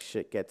wait till like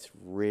shit gets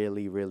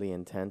really really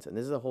intense. And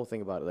this is the whole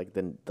thing about it, like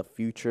the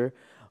future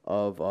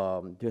of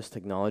just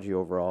technology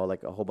overall.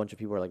 Like a whole bunch of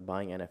people are like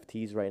buying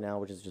NFTs right now,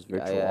 which is just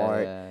virtual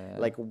art.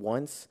 Like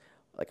once,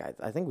 like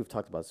I think we've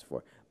talked about this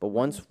before, but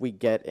once we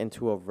get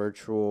into a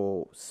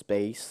virtual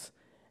space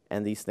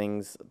and these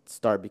things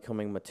start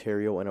becoming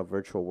material in a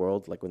virtual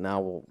world, like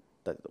now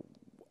that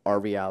our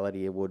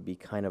reality, it would be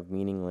kind of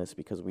meaningless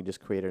because we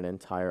just created an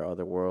entire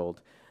other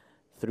world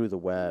through the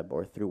web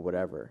or through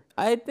whatever.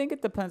 I think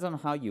it depends on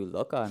how you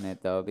look on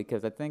it, though,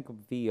 because I think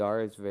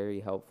VR is very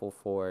helpful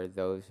for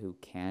those who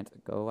can't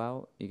go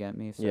out. You get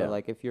me? So, Yeah.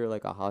 like, if you're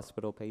like a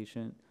hospital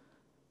patient,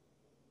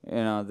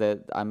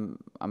 that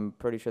I'm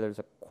pretty sure there's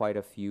quite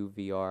a few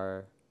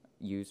VR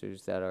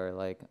users that are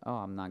like, oh,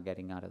 I'm not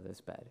getting out of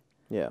this bed.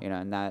 Yeah.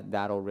 And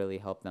that'll really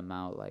help them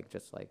out, like,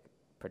 just like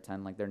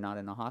pretend like they're not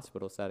in a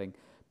hospital setting.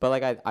 But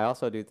like I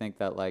also do think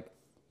that like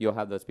you'll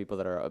have those people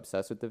that are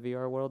obsessed with the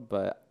VR world,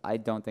 but I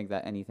don't think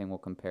that anything will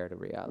compare to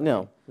reality.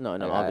 No,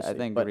 Like, obviously. I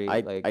think but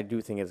like I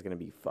do think it's gonna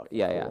be fucking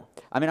yeah, cool.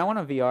 yeah. I mean, I want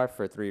a VR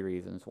for 3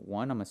 reasons.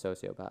 One, I'm a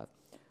sociopath.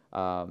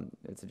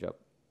 It's a joke.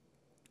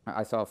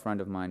 I saw a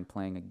friend of mine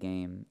playing a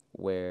game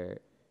where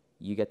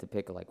you get to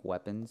pick like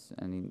weapons,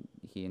 and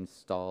he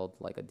installed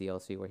like a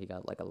DLC where he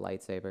got like a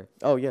lightsaber.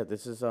 Oh yeah,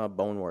 this is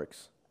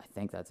Boneworks. I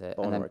think that's it.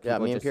 And then Boneworks. Yeah,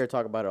 people me and just- Pierre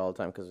talk about it all the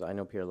time because I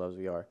know Pierre loves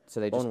VR. So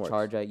they just Boneworks.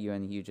 charge at you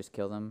and you just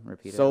kill them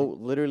repeatedly. So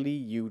literally,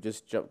 you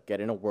just get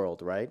in a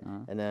world, right? Uh-huh.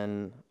 And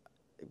then,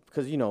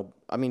 because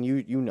I mean,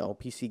 you know,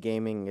 PC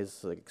gaming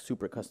is like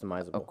super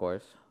customizable. Of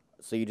course.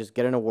 So you just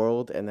get in a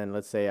world, and then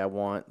let's say I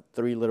want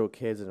 3 little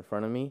kids in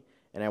front of me,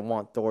 and I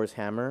want Thor's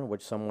hammer,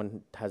 which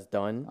someone has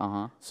done.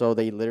 Uh-huh. So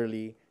they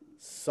literally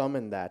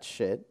summon that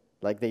shit.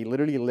 Like they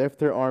literally lift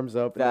their arms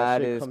up, and that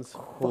That shit is comes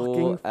cool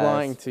fucking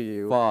flying as to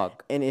you.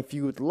 Fuck. And if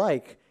you would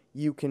like,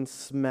 you can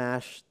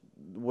smash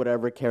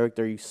whatever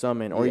character you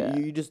summon, or Yeah.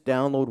 you just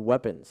download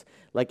weapons.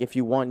 Like if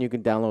you want, you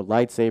can download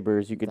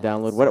lightsabers. You could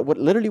download That's-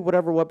 literally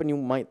whatever weapon you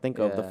might think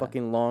of. The Yeah.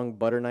 fucking long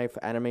butter knife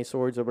anime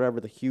swords or whatever,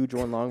 the huge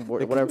one, long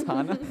board, The whatever.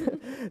 katana?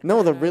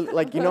 No, the real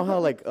like you know how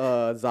like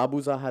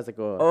Zabuza has like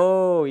a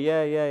Oh,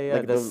 yeah, yeah, yeah.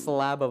 Like the the-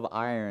 slab of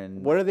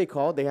iron. what are they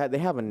called? They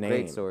have a name.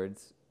 Great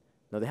swords.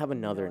 No, they have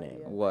another No name.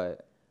 idea.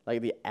 What?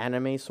 Like the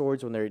anime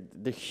swords when they're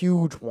the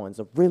huge ones,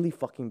 the really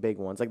fucking big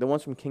ones, like the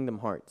ones from Kingdom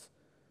Hearts.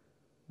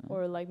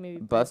 Or like maybe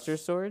Buster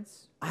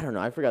swords? I don't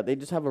know. I forgot. They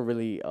just have a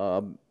really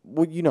well,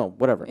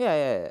 whatever. Yeah,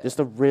 yeah, yeah. Just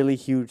a really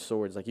huge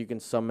swords. Like you can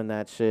summon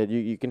that shit.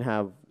 You can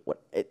have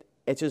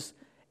it's just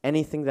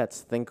anything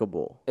that's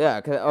thinkable. Yeah,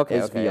 okay,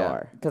 is okay,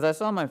 VR. Because I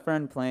saw my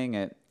friend playing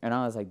it, and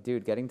I was like,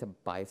 dude, getting to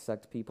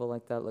bisect people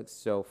like that looks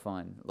so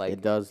fun. Like,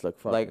 It does look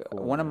fucking like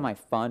cool. one of man. my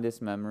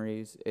fondest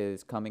memories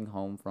is coming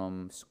home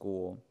from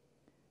school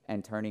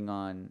and turning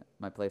on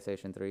my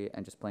PlayStation 3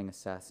 and just playing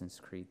Assassin's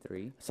Creed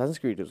 3. Assassin's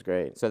Creed was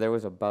great. So there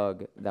was a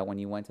bug that when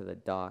you went to the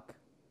dock,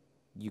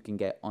 you can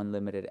get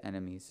unlimited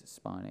enemies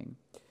spawning.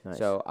 Nice.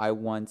 So I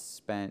once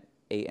spent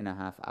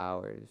 8.5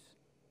 hours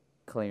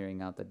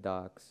clearing out the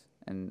docks,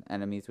 and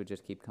enemies would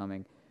just keep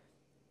coming.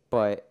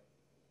 But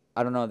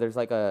I don't know. There's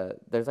like a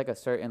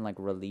certain like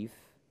relief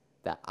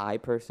that I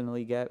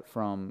personally get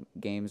from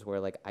games where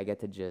like I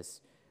get to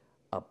just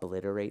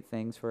obliterate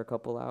things for a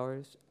couple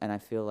hours, and I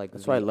feel like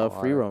That's why I love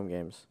free VR roam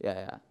games. Yeah,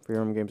 yeah. Free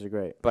roam games are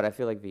great. But I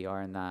feel like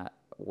VR and that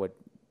would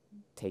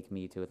take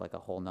me to like a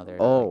whole nother.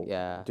 Oh, like,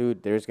 yeah.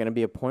 dude, there's gonna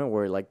be a point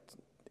where like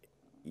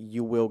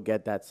you will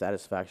get that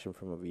satisfaction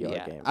from a VR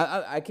Yeah, game.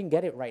 I can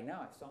get it right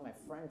now. I saw my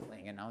friend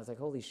playing it, and I was like,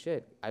 holy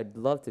shit, I'd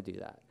love to do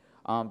that.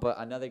 But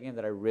another game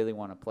that I really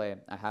want to play,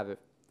 I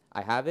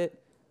have it,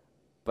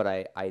 but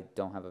I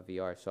don't have a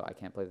VR, so I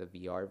can't play the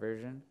VR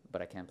version,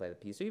 but I can play the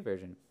PC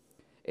version.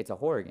 It's a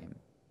horror game.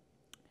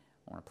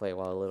 I want to play it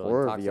while a little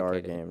Horror VR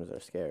intoxicated. games are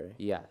scary.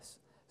 Yes.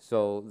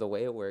 So the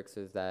way it works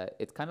is that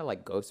it's kind of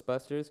like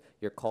Ghostbusters.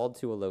 You're called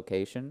to a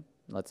location.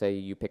 Let's say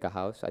you pick a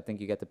house. I think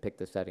you get to pick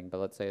the setting, but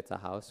let's say it's a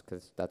house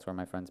because that's where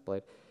my friends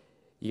played.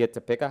 You get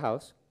to pick a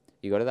house.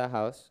 You go to that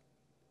house,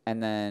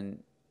 and then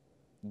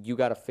you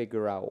got to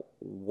figure out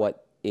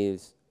what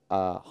is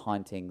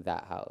haunting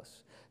that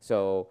house.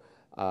 So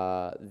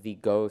the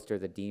ghost or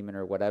the demon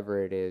or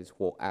whatever it is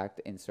will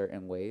act in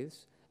certain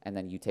ways. And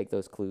then you take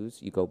those clues,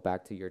 you go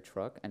back to your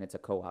truck, and it's a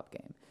co-op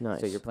game. Nice.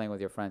 So you're playing with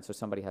your friends. So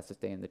somebody has to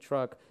stay in the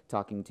truck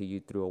talking to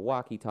you through a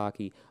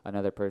walkie-talkie.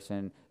 Another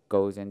person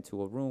goes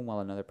into a room while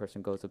another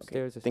person goes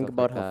upstairs. Or Think stuff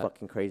about like how that.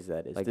 fucking crazy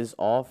that is. Like- This is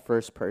all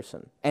first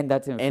person. And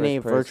that's in in a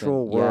first person.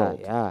 virtual world.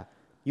 Yeah.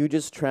 You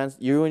just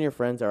you and your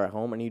friends are at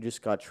home, and you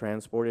just got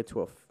transported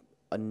to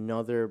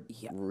another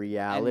Yeah.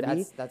 reality. And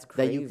that's that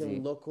crazy. you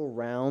can look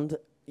around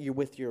you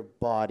with your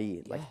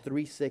body, like Yeah.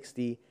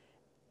 360,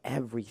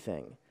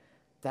 everything.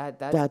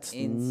 That's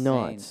insane.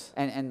 nuts.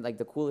 And like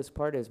the coolest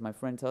part is my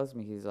friend tells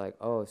me, he's like,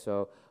 oh,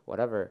 so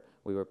whatever,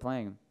 we were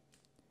playing,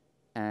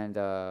 and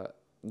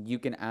you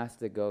can ask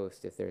the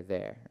ghost if they're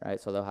there, right?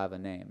 So they'll have a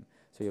name.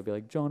 So you'll be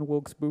like, John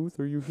Wilkes Booth,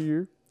 are you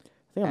here? I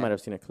think I And- might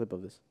have seen a clip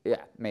of this.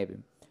 Yeah, maybe.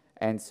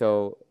 And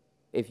so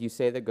if you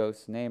say the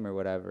ghost's name or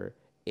whatever,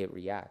 it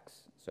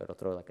reacts. So it'll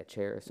throw like a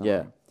chair or something.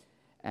 Yeah.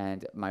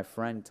 And my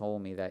friend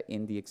told me that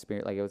in the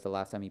experience, like it was the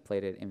last time he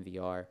played it in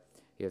VR,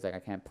 he was like, I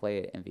can't play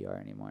it in VR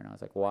anymore. And I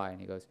was like, why? And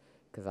he goes,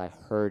 because I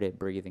heard it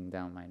breathing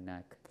down my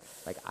neck.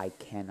 Like, I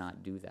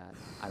cannot do that.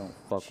 I don't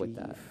fuck with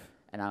that. Chief.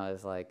 And I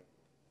was like,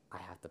 I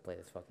have to play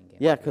this fucking game.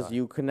 Yeah, on because VR.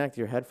 you connect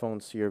your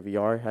headphones to your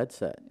VR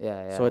headset.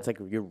 Yeah, So yeah. it's like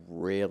you're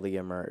really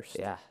immersed.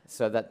 Yeah,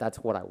 so that's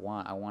what I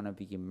want. I want to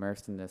be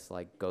immersed in this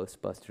like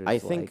Ghostbusters. I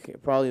like,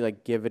 think probably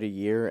like give it a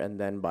year and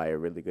then buy a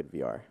really good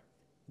VR.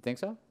 you think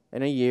so?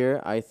 In a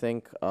year, I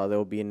think there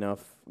will be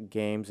enough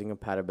games and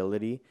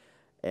compatibility,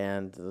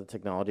 and the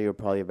technology will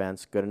probably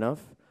advance good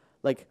enough.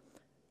 Like,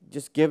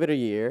 just give it a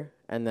year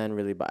and then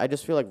really buy. I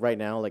just feel like right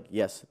now, like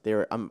yes,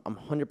 I'm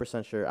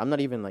 100% sure. I'm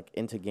not even like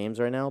into games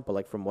right now, but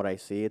like from what I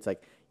see, it's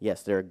like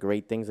yes, there are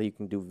great things that you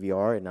can do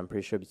VR, and I'm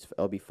pretty sure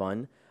it'll be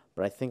fun.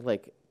 But I think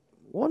like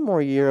one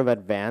more year of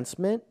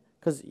advancement,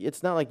 because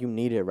it's not like you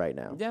need it right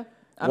now. Yeah.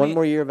 One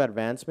more year of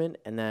advancement,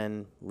 and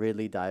then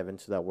really dive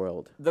into that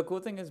world. The cool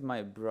thing is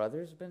my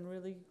brother's been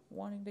really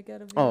wanting to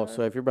get a VR. Oh,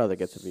 so if your brother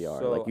gets a VR,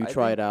 So like you I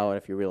try think- it out, and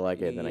if you really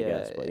like it, then I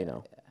guess. But you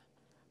know, yeah.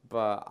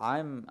 But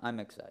I'm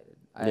excited.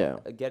 Yeah.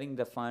 Getting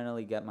to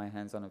finally get my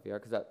hands on a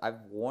VR because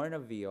I've worn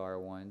a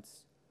VR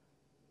once,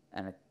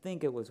 and I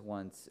think it was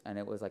once, and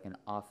it was like an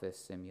office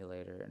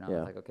simulator, and I Yeah.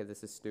 was like, okay,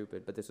 this is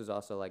stupid. But this was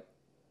also like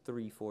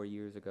 3-4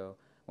 years ago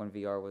when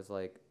VR was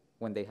like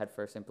when they had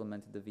first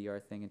implemented the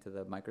VR thing into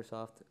the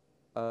Microsoft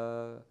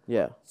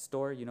yeah,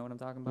 store. You know what I'm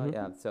talking about? Mhm.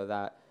 Yeah. So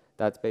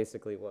that's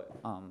basically what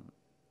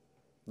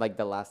like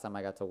the last time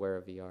I got to wear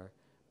a VR.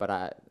 But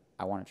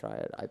I want to try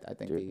it. I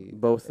think dude,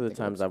 both I of the think it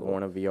times looks I've cool.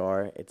 worn a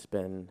VR, it's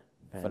been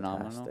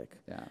Phenomenal. fantastic.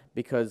 Yeah.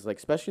 Because like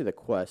especially the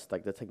Quest,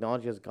 like the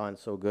technology has gone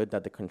so good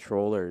that the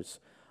controllers,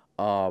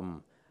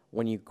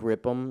 when you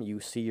grip them,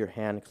 you see your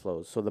hand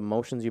close. So the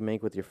motions you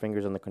make with your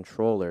fingers on the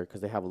controller,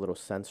 because they have a little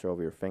sensor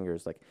over your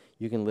fingers, like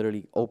you can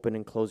literally open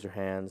and close your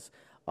hands.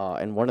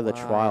 And one of the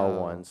trial Wow.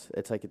 ones,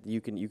 it's like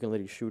you can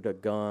literally shoot a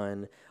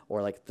gun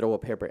or like throw a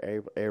paper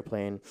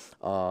airplane,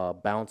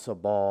 bounce a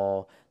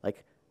ball,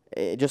 like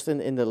just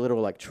in the little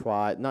like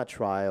not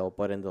trial,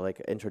 but in the like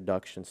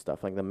introduction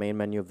stuff, like the main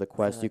menu of the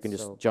Quest, you can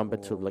That's just so jump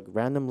into cool. like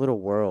random little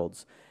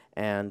worlds.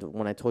 And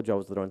when I told you I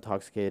was a little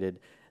intoxicated,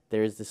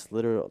 there's this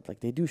little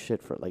like they do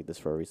shit for like this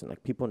for a reason.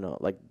 Like people know,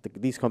 like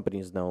these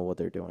companies know what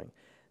they're doing.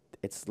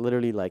 It's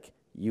literally like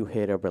you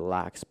hit a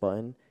relax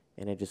button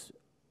and it just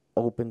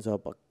opens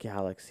up a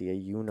galaxy, a That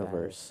is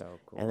universe, so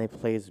cool. and it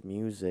plays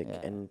music, Yeah.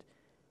 and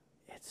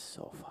it's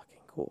so fucking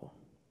cool.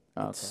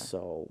 Okay. It's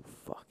so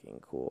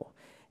fucking cool.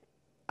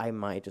 I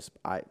might just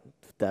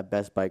that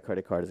Best Buy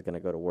credit card is gonna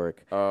go to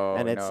work, Oh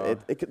and it's no.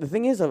 the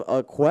thing is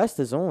a Quest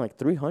is only like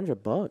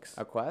 $300.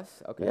 A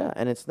Quest? Okay. Yeah,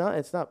 and it's not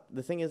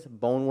the thing is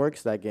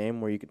Boneworks, that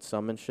game where you could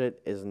summon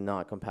shit, is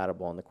not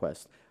compatible on the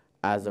Quest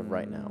as of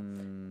right now.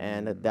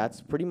 And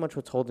that's pretty much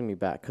what's holding me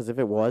back, because if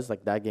it was,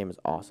 like, that game is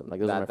awesome. Like,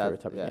 those are my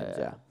favorite type of games.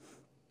 Yeah.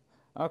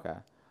 Okay.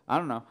 I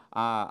don't know.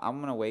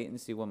 I'm gonna wait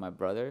and see what my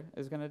brother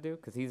is gonna do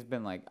because he's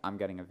been like, I'm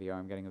getting a VR.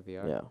 I'm getting a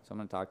VR. Yeah. So I'm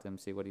gonna talk to him,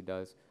 see what he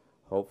does.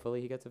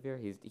 Hopefully he gets a VR.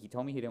 He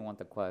told me he didn't want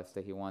the Quest.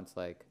 That he wants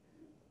like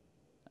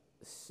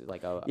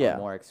a Yeah.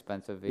 more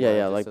expensive VR. Yeah,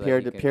 just like so that Pierre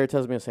he can- Pierre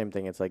tells me the same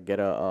thing. It's like get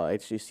a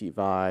HTC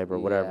Vive or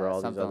whatever, Yeah, all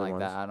these something other like ones.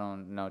 that. I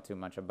don't know too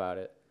much about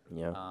it.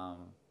 Yeah.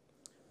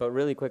 But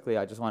really quickly,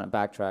 I just want to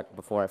backtrack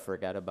before I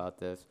forget about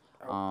this.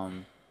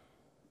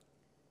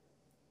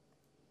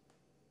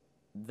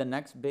 The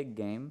next big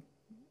game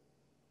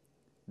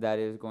that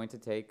is going to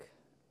take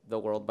the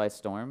world by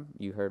storm.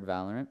 You heard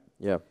Valorant.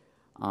 Yeah.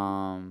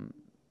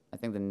 I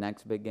think the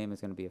next big game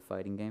is going to be a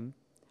fighting game.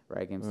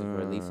 Riot Games is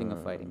releasing a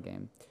fighting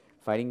game.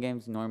 Fighting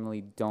games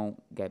normally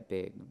don't get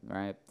big,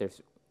 right?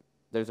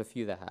 There's a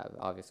few that have.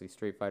 Obviously,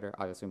 Street Fighter.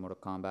 Obviously, Mortal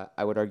Kombat.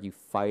 I would argue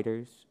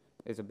Fighters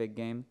is a big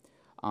game.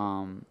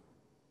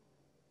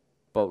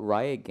 But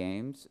Riot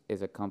Games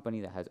is a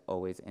company that has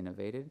always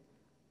innovated.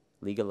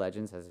 League of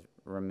Legends has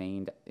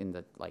remained in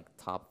the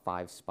top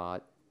 5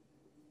 spot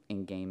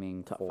in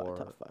gaming Top for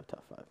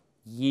five.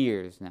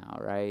 years now,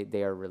 right?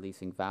 They are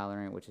releasing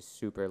Valorant, which is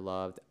super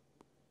loved.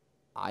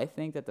 I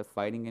think that the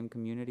fighting game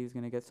community is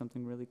going to get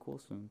something really cool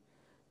soon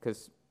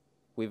because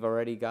we've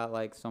already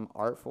got some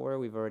art for it.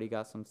 We've already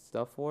got some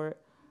stuff for it.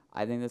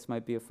 I think this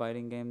might be a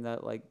fighting game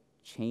that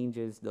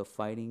changes the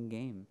fighting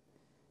game,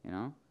 you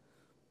know?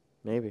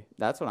 Maybe.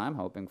 That's what I'm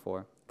hoping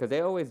for because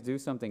they always do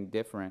something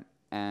different.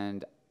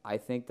 And I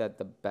think that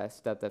the best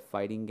step that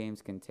fighting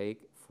games can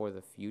take for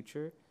the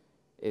future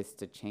is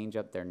to change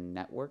up their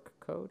network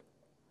code.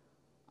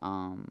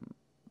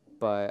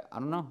 But I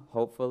don't know.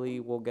 Hopefully,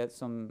 we'll get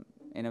some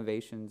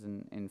innovations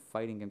in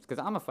fighting games.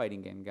 Because I'm a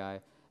fighting game guy.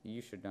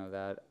 You should know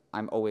that.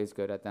 I'm always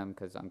good at them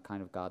because I'm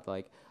kind of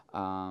godlike.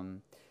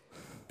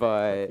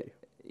 But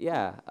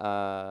yeah,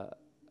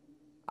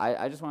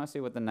 I just want to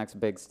see what the next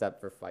big step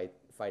for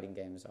fighting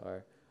games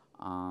are.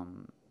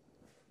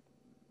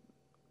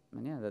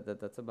 And yeah,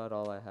 that's about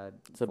all I had.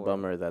 It's a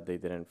bummer that they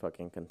didn't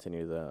fucking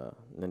continue the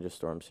Ninja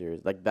Storm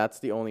series. Like, that's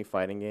the only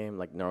fighting game,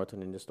 like Naruto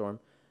Ninja Storm,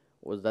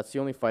 that's the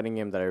only fighting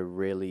game that I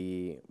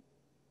really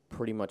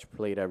pretty much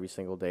played every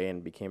single day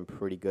and became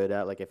pretty good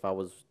at. Like, if I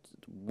was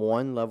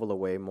one level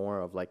away more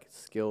of,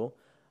 skill,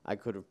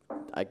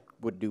 I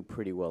would do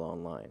pretty well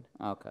online.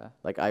 Okay.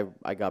 Like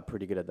I got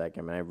pretty good at that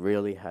game, and I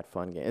really had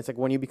fun game. It's like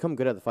when you become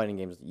good at the fighting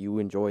games, you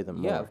enjoy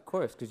them Yeah, more. of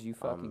course, because you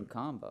fucking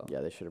combo.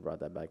 Yeah, they should have brought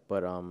that back.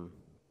 But I'm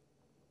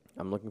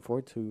looking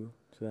forward to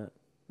that.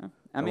 Yeah.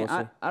 I And mean, we'll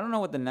see. I don't know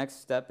what the next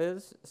step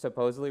is.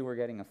 Supposedly, we're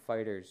getting a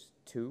Fighters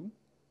 2,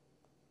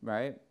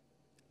 right?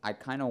 I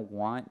kind of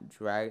want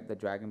the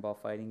Dragon Ball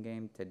fighting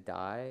game to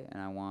die,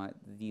 and I want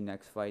the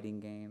next fighting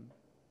game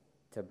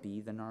to be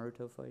the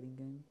Naruto fighting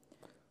game.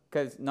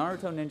 Because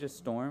Naruto Ninja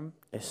Storm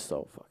It's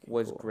so fucking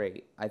was cool.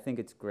 great. I think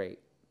it's great.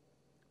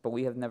 But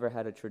we have never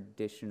had a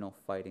traditional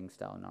fighting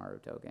style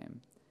Naruto game.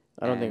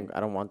 I don't And think I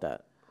don't want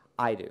that.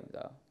 I do,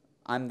 though.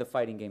 I'm the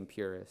fighting game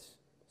purist.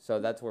 So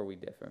that's where we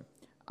differ.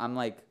 I'm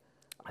like,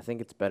 I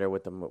think it's better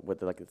with with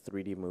the, like the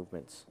 3D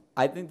movements.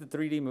 I think the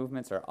 3D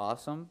movements are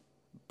awesome,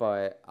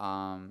 but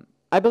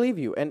I believe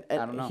you, and I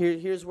don't know.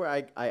 here's where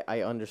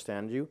I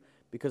understand you,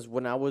 because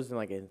when I was in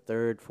like in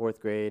third,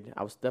 fourth grade,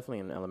 I was definitely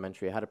in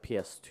elementary. I had a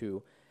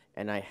PS2,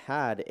 and I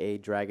had a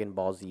Dragon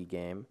Ball Z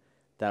game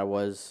that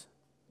was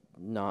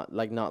not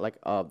like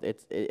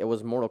it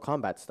was Mortal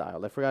Kombat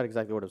style. I forgot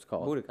exactly what it was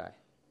called. Budokai.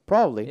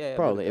 Probably, Yeah,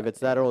 probably. Budokai, If it's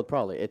that old,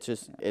 probably. It's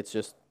just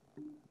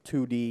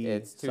 2D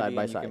It's 2D side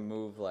by and side. you can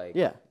move like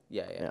Yeah,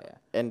 yeah, yeah, yeah.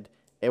 and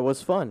it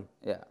was fun.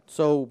 Yeah.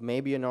 So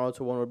maybe a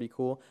Naruto one would be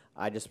cool.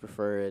 I just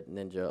prefer it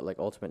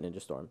Ultimate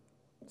Ninja Storm.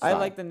 I style.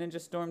 like the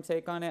Ninja Storm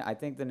take on it. I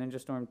think the Ninja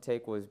Storm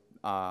take was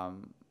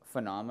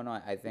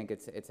phenomenal. I think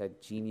it's a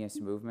genius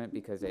movement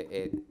because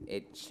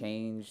it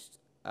changed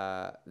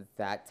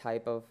that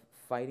type of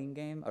fighting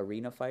game,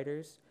 arena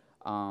fighters.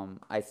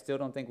 I still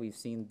don't think we've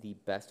seen the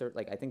best.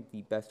 I think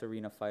the best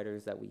arena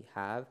fighters that we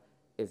have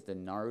is the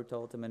Naruto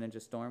Ultimate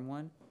Ninja Storm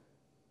one,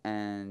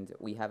 and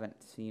we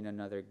haven't seen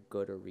another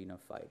good arena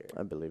fighter.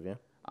 I believe you.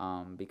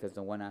 Because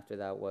the one after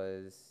that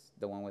was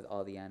the one with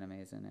all the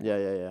animes in it. Yeah,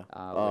 yeah,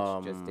 yeah.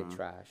 Which just did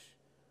trash.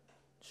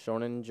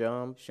 Shonen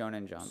Jump.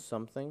 Shonen Jump.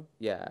 Something.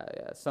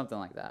 Yeah, something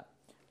like that.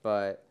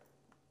 But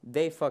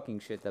they fucking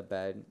shit the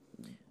bed.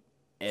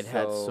 It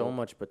had so So-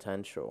 much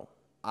potential.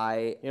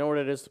 You You know what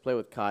it is to play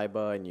with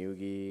Kaiba and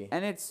Yugi.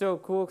 and it's so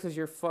cool because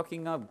you're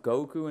fucking up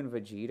Goku and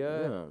Vegeta.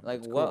 Yeah, Like,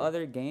 it's what cool.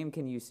 other game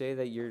can you say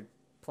that you're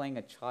playing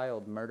a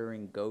child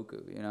murdering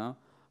Goku? You know,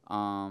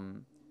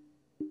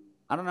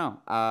 I don't know.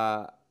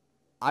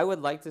 I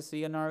would like to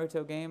see a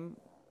Naruto game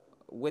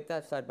with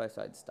that side by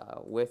side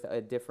style, with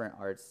a different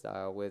art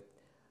style.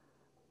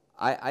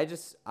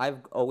 I've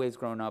always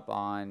grown up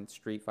on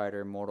Street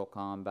Fighter, Mortal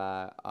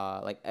Kombat,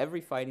 like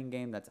every fighting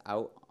game that's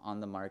out on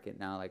the market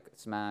now, like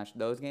Smash.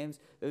 Those games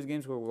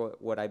were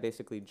what I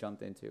basically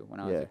jumped into when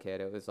I was Yeah. a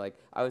kid. It was like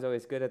I was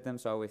always good at them,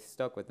 so I always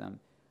stuck with them.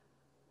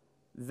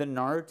 The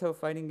Naruto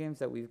fighting games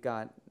that we've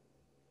got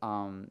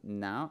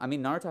now, I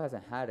mean, Naruto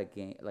hasn't had a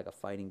game like a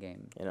fighting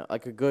game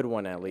Like a good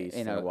one at least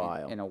in a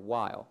while. in a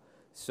while.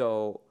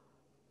 So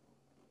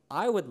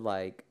I would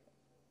like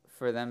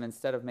for them,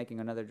 instead of making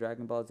another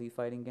Dragon Ball Z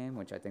fighting game,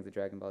 which I think the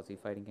Dragon Ball Z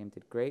fighting game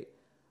did great,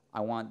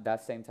 I want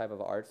that same type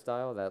of art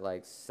style, that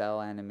like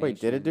cell animation. Wait,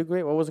 did it do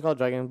great? What was it called?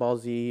 Dragon Ball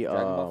Z.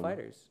 Dragon Ball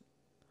Fighters?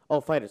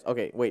 Oh, Fighters.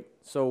 Okay, wait.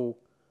 So,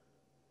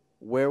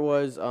 where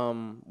was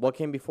what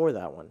came before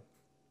that one?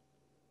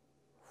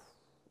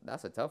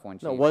 That's a tough one.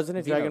 No, Chief. wasn't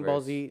it Dragon Ball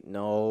Xenoverse. Z?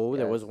 No,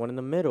 there was Yes. one in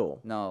the middle.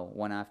 No,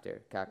 one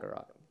after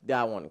Kakarot.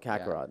 That one,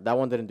 Kakarot. That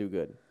one didn't do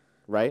good,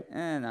 right?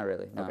 Not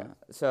really. No. Okay.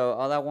 So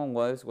all that one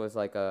was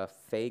like a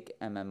fake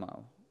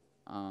MMO.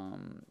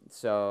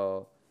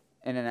 So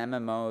in an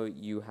MMO,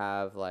 you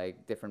have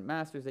like different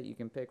masters that you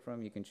can pick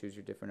from. You can choose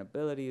your different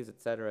abilities,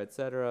 etc.,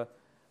 etc.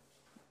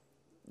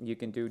 You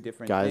can do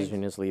different Guys, things.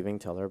 Junior's leaving.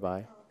 Tell her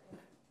bye.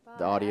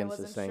 Bye. audience I is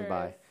wasn't saying sure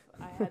bye.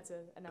 if I had to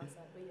announce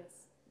that, but yes.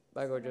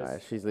 Bye, gorgeous. All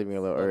right, she's leaving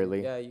a little Love you.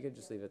 early. Yeah, you could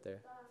just leave it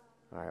there.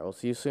 All right, we'll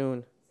see you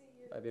soon.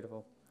 Bye,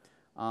 beautiful.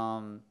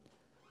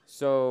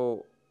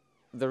 So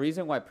the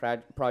reason why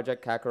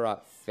Project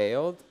Kakarot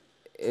failed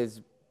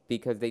is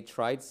because they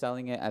tried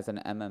selling it as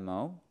an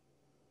MMO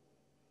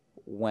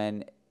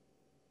when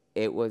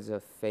it was a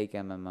fake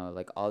MMO.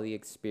 Like all the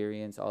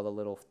experience, all the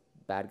little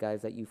bad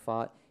guys that you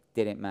fought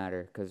didn't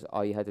matter because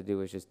all you had to do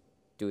was just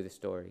do the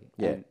story.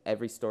 Yeah. And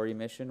every story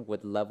mission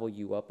would level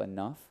you up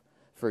enough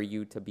for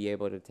you to be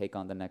able to take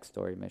on the next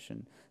story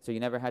mission. So you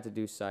never had to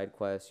do side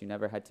quests. You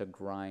never had to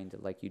grind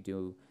like you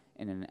do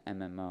in an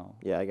MMO.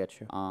 Yeah, I get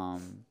you.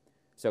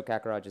 So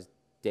Kakarot just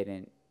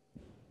didn't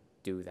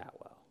do that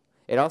well.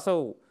 It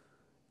also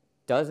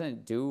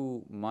doesn't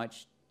do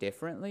much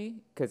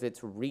differently because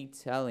it's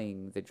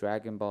retelling the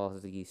Dragon Ball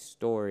Z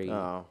story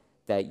Oh,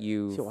 that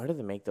you've see, why do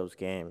they make those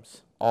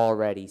games?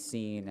 already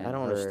seen and I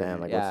don't heard. understand.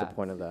 Like, Yeah. what's the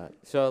point of that?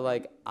 So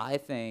like I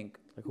think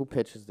Like, who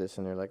pitches this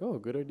and they're like, oh,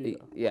 good idea.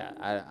 yeah,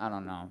 I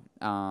don't know.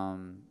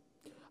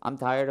 I'm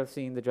tired of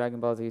seeing the Dragon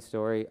Ball Z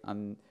story.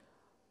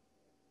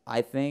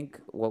 I think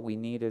what we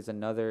need is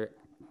another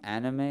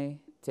anime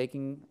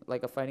taking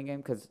like a fighting game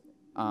because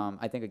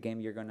I think a game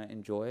you're gonna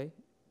enjoy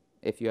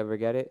if you ever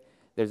get it.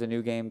 There's a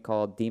new game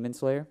called Demon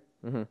Slayer.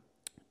 Mm-hmm.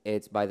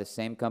 It's by the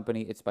same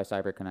company. It's by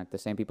CyberConnect, the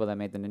same people that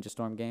made the Ninja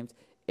Storm games.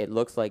 It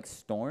looks like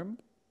Storm,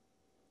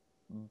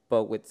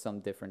 but with some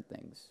different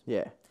things.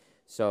 Yeah.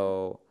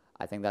 So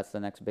I think that's the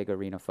next big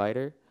arena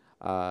fighter.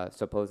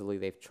 Supposedly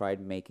they've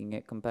tried making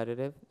it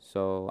competitive,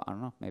 so I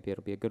don't know. Maybe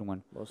it'll be a good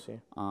one. We'll see.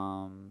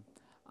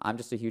 I'm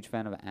just a huge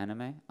fan of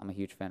anime. I'm a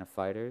huge fan of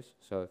fighters.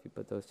 So if you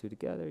put those two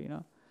together, you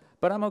know.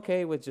 But I'm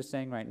okay with just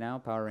saying right now,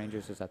 Power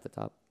Rangers is at the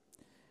top,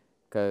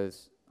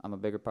 because I'm a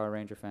bigger Power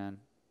Ranger fan.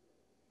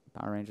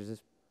 Power Rangers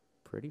is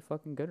pretty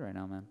fucking good right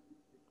now, man.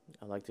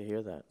 I like to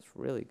hear that. It's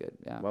really good.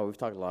 Yeah. Well, we've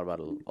talked a lot about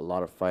a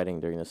lot of fighting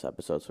during this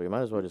episode, so we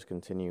might as well just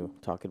continue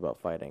talking about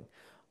fighting.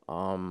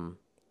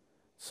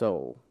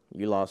 So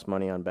you lost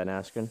money on Ben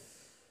Askren?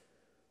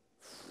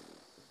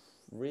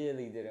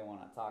 Really didn't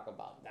want to talk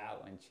about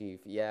that one, Chief.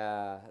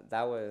 Yeah,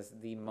 that was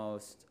the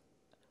most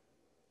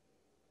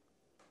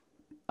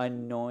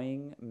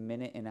annoying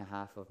minute and a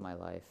half of my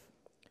life.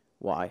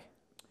 Why?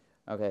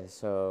 Okay,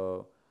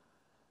 so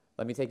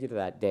let me take you to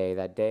that day.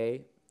 That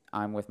day,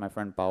 I'm with my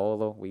friend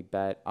Paolo. We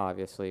bet,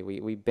 obviously.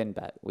 We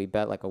bet. We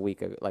bet like a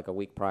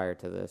week prior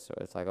to this. So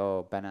it's like,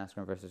 oh, Ben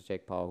Askren versus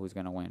Jake Paul. Who's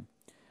gonna win?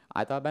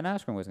 I thought Ben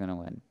Askren was gonna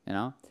win. You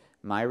know,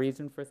 my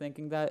reason for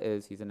thinking that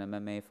is he's an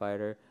MMA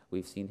fighter.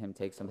 We've seen him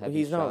take some heavy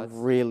He's shots.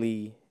 not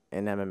really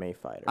an MMA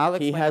fighter. I'll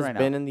He explain has right now.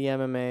 been in the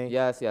MMA.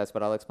 Yes,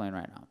 but I'll explain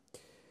right now.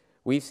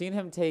 We've seen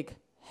him take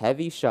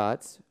heavy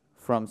shots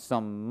from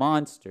some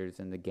monsters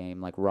in the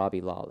game, like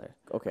Robbie Lawler.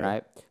 Okay.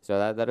 Right?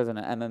 So that is an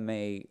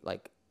MMA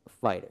like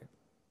fighter.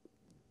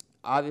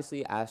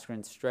 Obviously,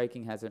 Askren's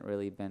striking hasn't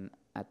really been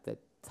at the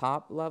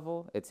top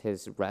level. It's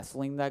his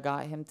wrestling that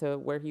got him to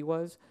where he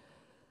was.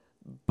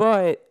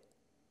 But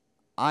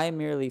I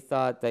merely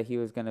thought that he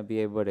was going to be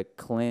able to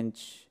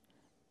clinch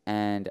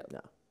and No.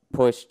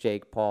 push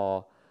Jake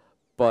Paul.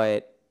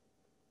 But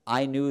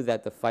I knew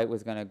that the fight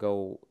was going to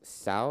go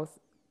south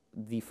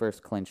the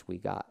first clinch we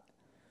got.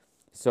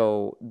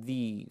 So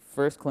the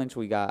first clinch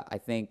we got, I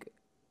think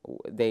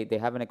they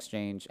have an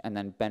exchange, and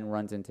then Ben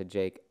runs into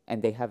Jake,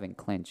 and they haven't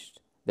clinched.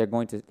 They're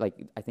going to,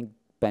 like, I think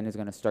Ben is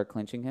going to start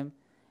clinching him.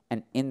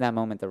 And in that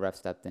moment, the ref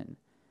stepped in.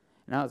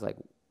 And I was like,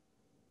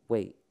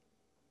 wait,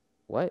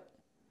 what?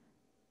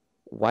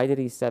 Why did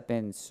he step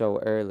in so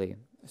early?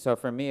 So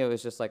for me, it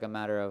was just like a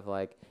matter of,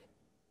 like,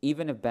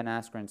 even if Ben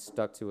Askren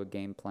stuck to a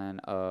game plan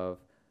of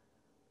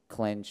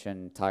clinch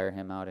and tire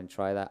him out and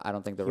try that, I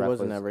don't think the He ref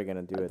wasn't was, ever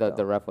going to do it. the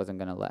though. ref wasn't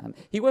going to let him.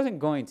 He wasn't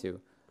going to.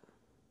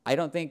 I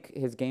don't think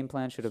his game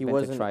plan should have He been to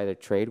wasn't- try to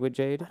trade with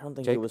Jade. I don't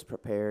think Jake. he was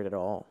prepared at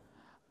all.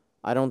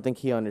 I don't think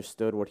he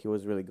understood what he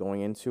was really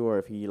going into, or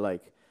if he,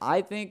 like...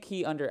 I think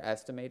he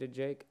underestimated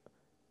Jake.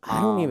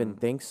 I don't even Um,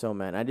 think so,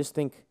 man. I just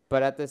think...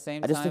 But at the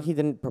same I just time, think he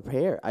didn't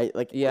prepare.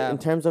 Yeah. In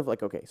terms of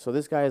like, okay, so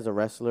this guy is a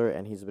wrestler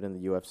and he's been in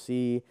the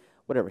UFC,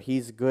 whatever.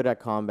 He's good at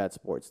combat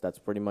sports. That's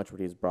pretty much what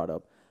he's brought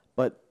up.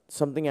 But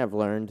something I've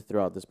learned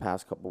throughout this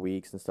past couple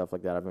weeks and stuff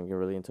like that, I've been getting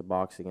really into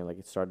boxing and like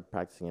started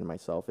practicing it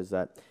myself, is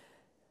that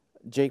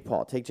Jake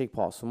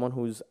Paul, someone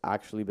who's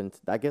actually been.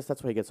 I guess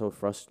that's why he gets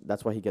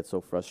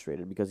so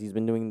frustrated because he's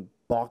been doing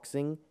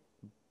boxing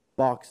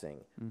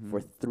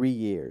for 3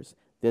 years.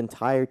 The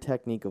entire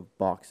technique of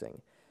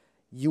boxing,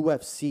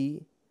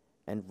 UFC.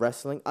 And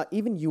wrestling,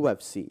 even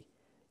UFC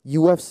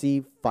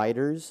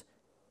fighters,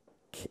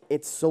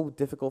 it's so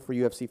difficult for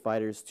UFC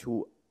fighters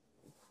to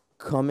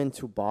come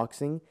into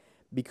boxing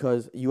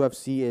because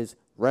UFC is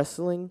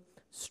wrestling,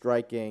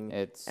 striking,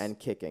 and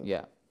kicking.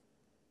 Yeah.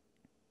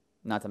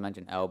 Not to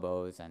mention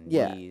elbows and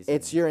Yeah, knees.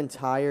 it's and- your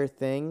entire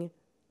thing.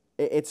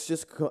 It's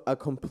just a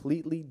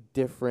completely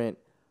different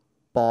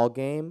ball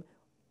game.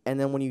 And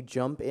then when you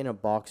jump in a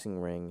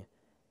boxing ring,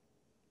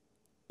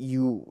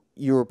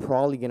 you're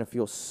probably going to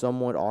feel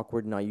somewhat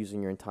awkward not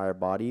using your entire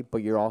body,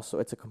 but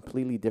it's a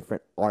completely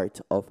different art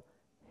of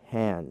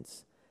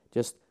hands.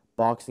 Just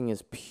boxing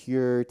is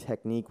pure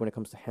technique when it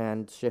comes to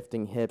hand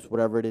shifting, hips,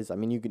 whatever it is. I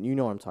mean, you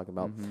know what I'm talking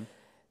about.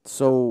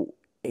 So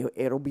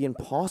it'll be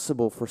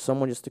impossible for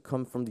someone just to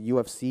come from the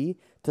UFC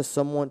to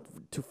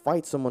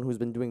fight someone who's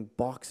been doing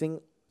boxing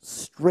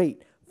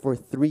straight for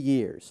 3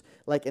 years.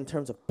 Like in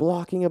terms of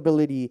blocking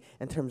ability,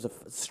 in terms of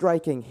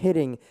striking,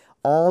 hitting,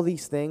 all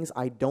these things,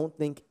 I don't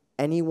think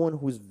anyone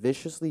who's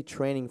viciously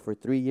training for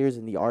 3 years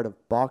in the art of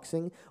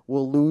boxing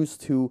will lose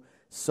to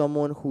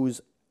someone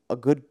who's a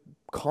good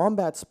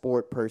combat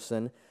sport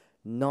person,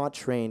 not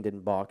trained in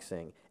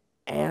boxing,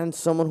 and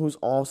someone who's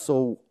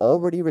also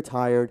already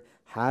retired,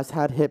 has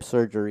had hip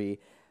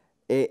surgery.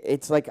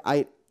 It's like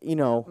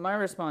My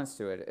response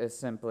to it is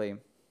simply,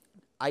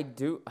 I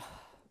do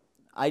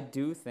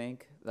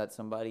think that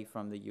somebody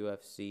from the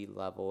UFC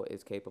level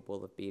is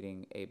capable of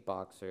beating a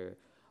boxer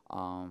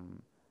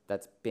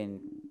that's been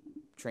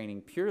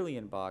training purely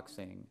in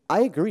boxing.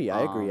 I agree.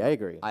 Just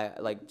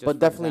But for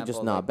definitely just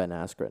example, not like- Ben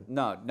Askren.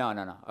 No.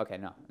 Okay,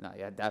 no,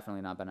 yeah,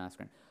 definitely not Ben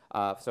Askren.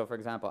 So for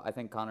example, I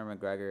think Conor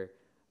McGregor,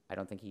 I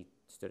don't think he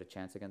stood a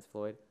chance against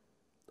Floyd.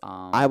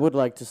 I would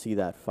like to see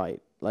that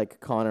fight, like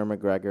Conor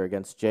McGregor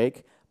against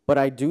Jake. But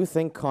I do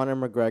think Conor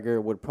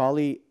McGregor would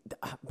probably.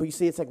 But you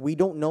see, it's like we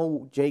don't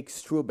know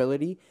Jake's true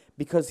ability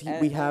because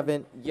we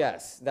haven't.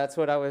 Yes, that's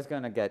what I was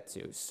gonna get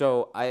to.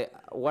 So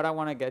what I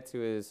want to get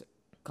to is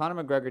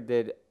Conor McGregor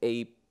did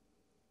a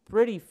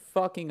pretty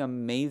fucking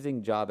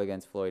amazing job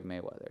against Floyd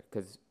Mayweather,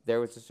 because there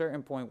was a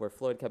certain point where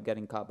Floyd kept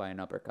getting caught by an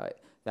uppercut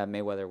that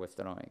Mayweather was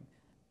throwing.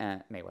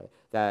 And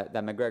that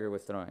McGregor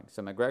was throwing.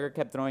 So McGregor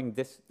kept throwing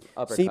this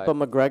uppercut. See, but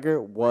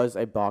McGregor was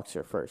a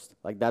boxer first.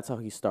 Like, that's how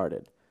he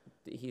started.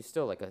 He's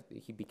still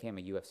he became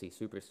a UFC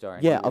superstar.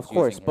 And Yeah, he was of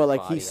course. using But, his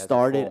like, body he as a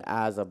started full-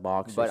 as a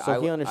boxer. But So I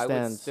he would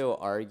understands. still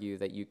argue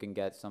that you can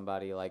get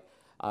somebody like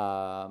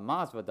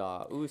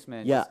Masvidal,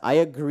 Usman. Yeah, just I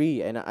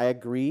agree. And I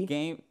agree.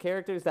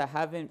 characters that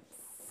haven't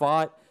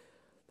fought.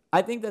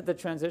 I think that the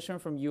transition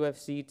from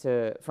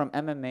from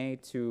MMA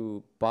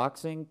to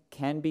boxing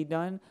can be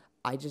done.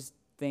 I just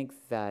think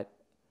that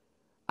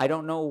I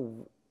don't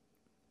know.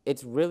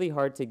 It's really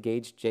hard to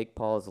gauge Jake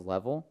Paul's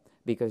level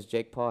because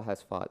Jake Paul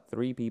has fought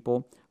 3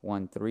 people,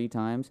 won 3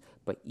 times,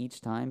 but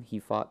each time he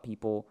fought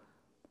people.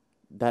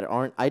 That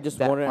aren't. I just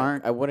That wouldn't.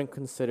 aren't- I wouldn't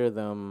consider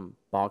them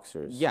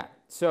boxers. Yeah.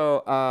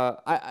 So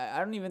I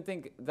don't even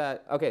think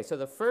that. Okay, so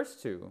the first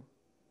 2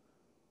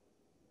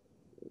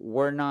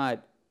 were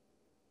not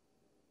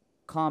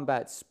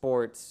combat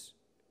sports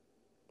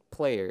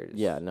players.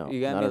 Yeah, no, You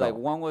get not me? at Like,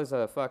 all. one was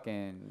a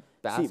fucking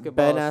basketball See,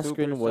 Ben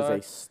Askren was superstar.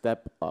 a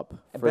step up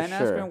for Ben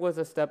sure. Askren was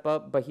a step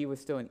up, but he was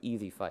still an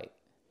easy fight.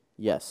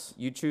 Yes.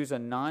 You choose a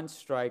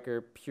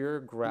non-striker,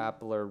 pure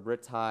grappler,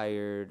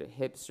 retired,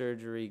 hip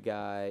surgery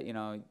guy. You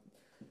know,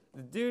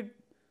 the dude.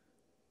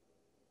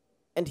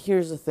 And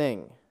here's the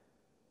thing.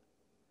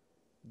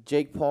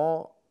 Jake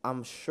Paul,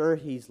 I'm sure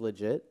he's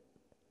legit,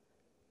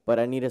 but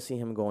I need to see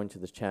him go into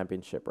the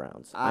championship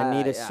rounds. I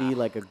need to see yeah.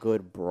 like a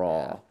good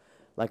brawl.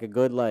 Like a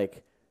good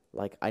like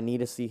I need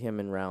to see him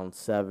in round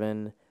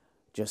 7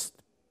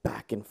 just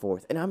back and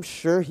forth. And I'm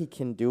sure he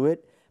can do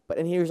it. But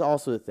and here's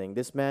also the thing.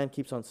 This man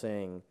keeps on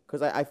saying,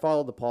 because I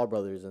follow the Paul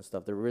brothers and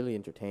stuff. They're really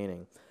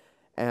entertaining.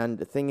 And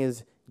the thing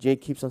is,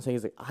 Jake keeps on saying,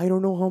 he's like, I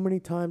don't know how many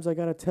times I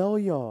got to tell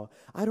y'all.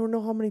 I don't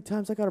know how many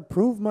times I got to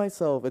prove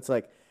myself. It's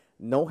like,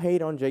 no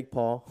hate on Jake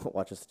Paul.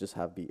 Watch us just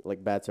have beef.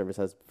 Like, Bad Service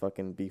has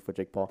fucking beef with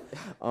Jake Paul.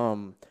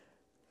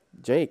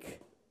 Jake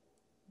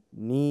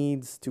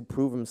needs to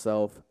prove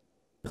himself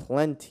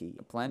plenty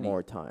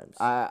more times.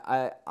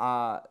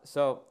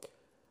 So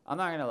I'm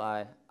not gonna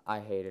lie, I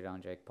hated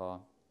on Jake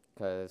Paul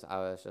because I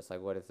was just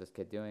like, what is this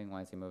kid doing?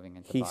 Why is he moving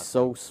into He's boxing?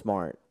 so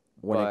smart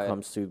when it But-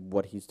 comes to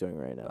what he's doing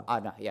right now.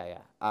 No, yeah.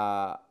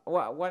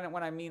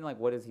 When I mean like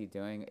what is he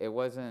doing, it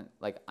wasn't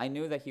like I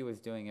knew that he was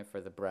doing it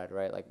for the bread,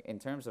 right? Like in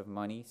terms of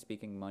money,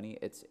 speaking money,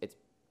 it's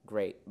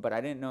great, but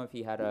I didn't know if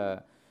he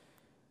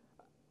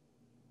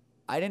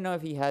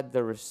had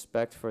the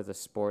respect for the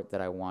sport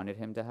that I wanted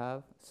him to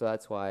have. So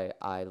that's why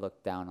I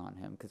looked down on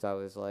him because I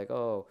was like,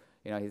 oh,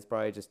 you know, he's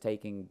probably just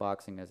taking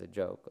boxing as a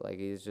joke. Like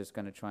he's just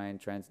gonna try and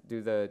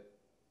do the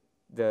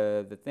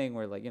thing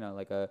where like, you know,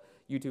 like a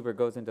YouTuber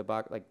goes into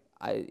like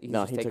he's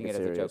No, just he took taking it it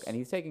as a joke, serious. and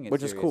he's taking it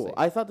Which is seriously. cool.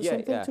 I thought the Yeah,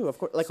 same thing yeah. too. Of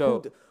course, like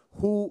So-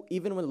 who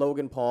even with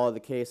Logan Paul, the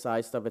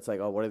KSI stuff, it's like,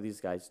 oh, what are these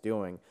guys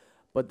doing?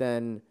 But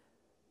then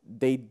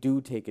they do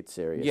take it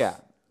serious. Yeah.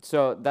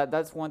 So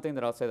that's one thing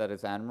that I'll say that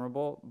is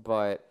admirable,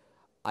 but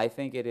I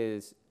think it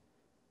is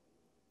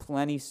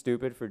plenty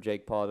stupid for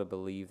Jake Paul to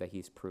believe that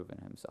he's proven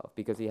himself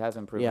because he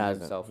hasn't proven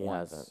hasn't. himself He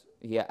once.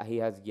 hasn't. He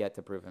has yet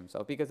to prove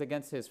himself because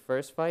against his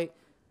first fight,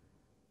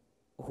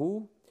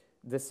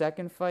 the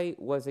second fight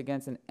was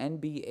against an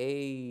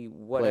NBA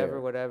whatever.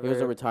 He was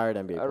a retired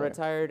NBA player.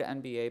 retired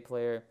NBA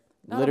player.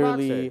 Not a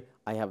Literally, boxer.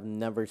 I have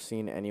never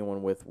seen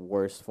anyone with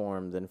worse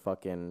form than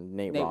fucking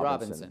Nate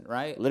Robinson,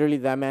 right? Literally,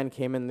 that man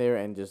came in there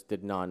and just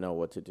did not know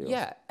what to do.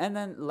 Yeah, and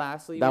then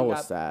lastly, That we was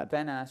got sad.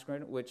 Ben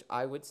Askren, which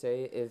I would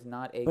say is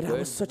not a But good that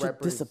was such a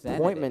representative.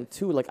 disappointment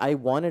too. Like I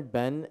wanted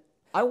Ben.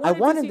 I wanted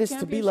wanted this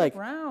to be, like,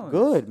 rounds.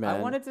 good, I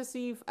man. wanted to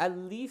see at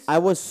least. I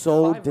was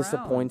so 5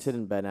 disappointed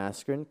rounds. in Ben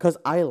Askren because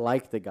I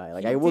like the guy.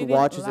 Like He I would didn't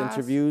watch his last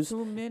interviews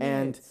 2 and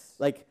minutes.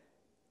 like,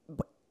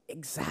 but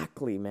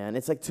exactly, man.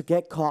 It's like to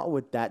get caught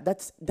with that.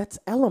 That's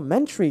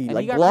elementary. And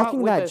like he got blocking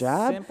caught with that a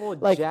jab, simple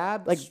like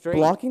jab like straight.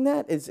 blocking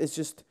that is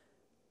just.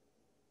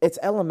 It's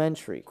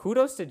elementary.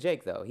 Kudos to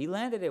Jake though. He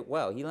landed it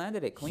well. He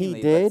landed it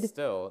cleanly. did? But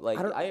still, like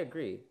I don't- I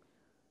agree.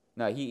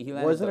 No, he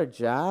landed. Was it a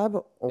jab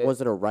or It- was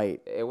it a right?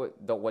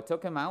 What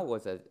took him out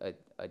was a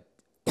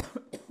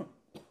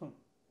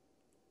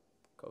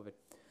COVID.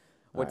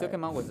 What took Alright.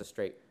 him out was a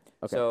straight.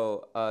 Okay.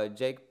 So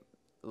Jake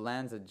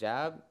lands a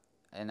jab,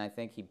 and I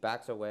think he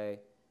backs away.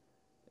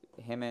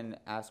 Him and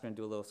Askren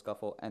do a little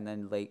scuffle, and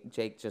then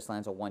Jake just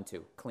lands a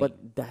 1-2 clean.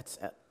 But that's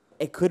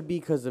it. Could be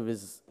because of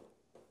his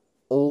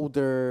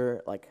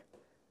older, like,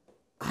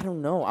 I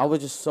don't know. I was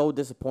just so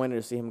disappointed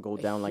to see him go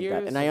down like that.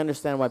 Here's And I the-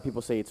 understand why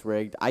people say it's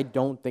rigged. I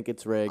don't think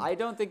it's rigged. I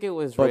don't think it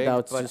was But rigged,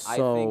 that's but just I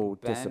so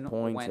think Ben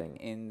disappointing. went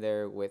in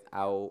there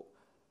without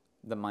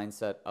the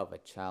mindset of a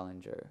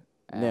challenger.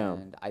 And Yeah.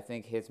 I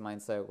think his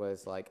mindset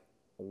was like,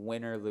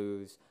 win or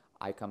lose,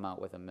 I come out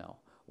with $1 million.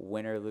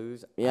 Win or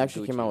lose, He I'm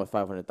actually came Gucci. out with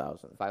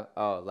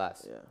 500,000.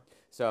 Less. Yeah.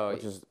 So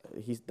Which is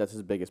that's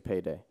his biggest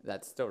payday.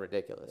 that's still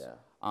ridiculous.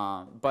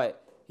 Yeah.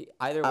 But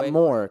Either way,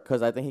 More,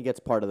 because I think he gets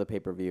part of the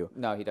pay-per-view.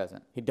 no, he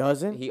doesn't. He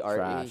doesn't? He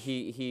Trash.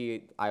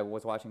 I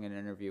was watching an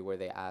interview where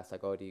they asked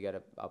like, "Oh, do you get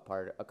a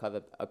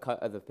cut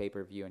of the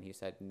pay-per-view?" And he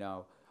said,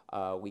 "No.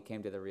 We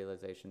came to the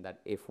realization that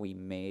if we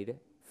made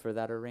for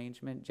that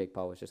arrangement, Jake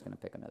Paul was just going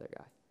to pick another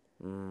guy."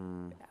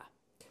 Yeah.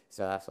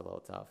 So that's a little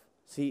tough.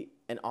 See,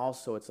 and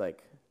also it's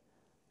like,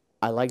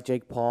 I like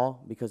Jake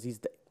Paul because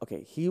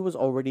he was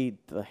already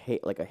a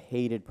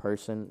hated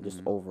person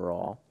just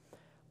overall.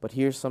 But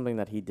here's something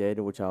that he did,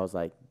 which I was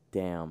like,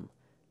 damn,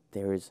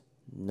 there is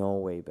no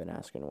way Ben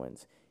Askren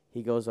wins.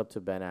 He goes up to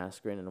Ben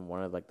Askren in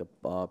one of like the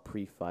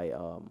pre-fight,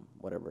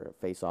 whatever,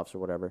 face-offs or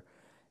whatever,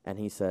 and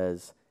he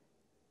says,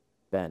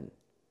 Ben,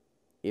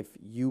 if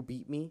you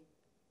beat me,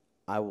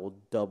 I will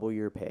double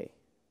your pay.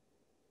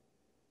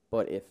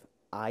 But if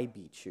I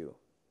beat you,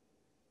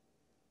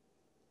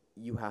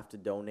 you have to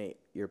donate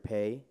your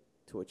pay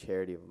to a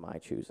charity of my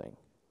choosing.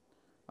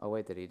 Oh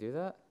wait, did he do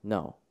that?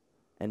 No.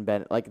 And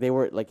Ben,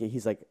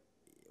 he's like,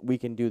 we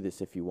can do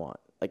this if you want.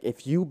 Like,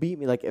 if you beat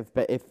me, like, if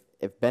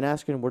Ben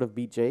Askren would have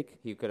beat Jake,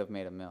 He could have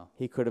made a mill.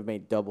 he could have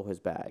made double his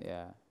bag.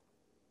 Yeah.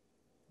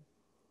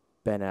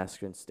 Ben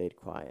Askren stayed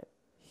quiet.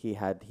 He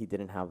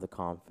didn't have the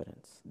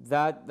confidence.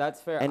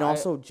 That's fair. And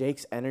also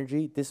Jake's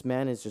energy, this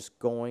man is just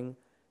going.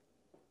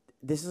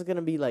 This is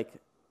gonna be like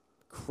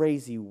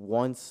crazy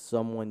once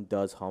someone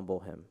does humble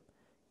him,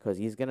 because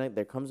he's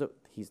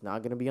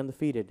not gonna be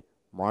undefeated.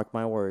 Mark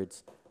my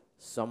words,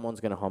 someone's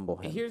gonna humble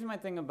him. Here's my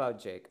thing about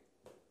Jake.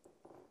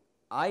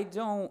 I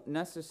don't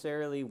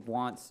necessarily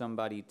want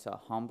somebody to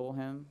humble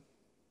him.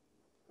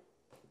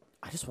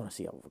 I just want to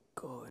see a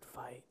good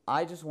fight.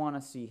 I just want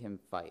to see him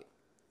fight.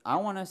 I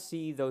want to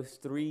see those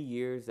 3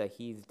 years that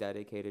he's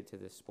dedicated to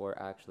the sport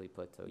actually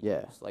put to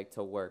Yeah. use, like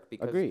to work.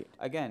 Because Agreed.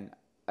 again,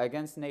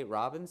 against Nate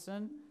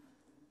Robinson,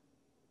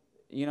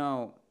 you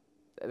know,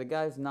 the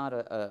guy's not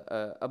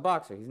a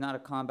boxer. He's not a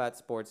combat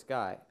sports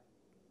guy.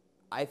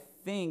 I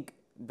think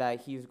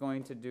that he's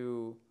going to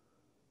do.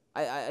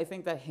 I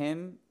think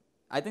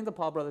the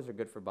Paul brothers are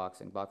good for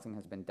boxing. Boxing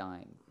has been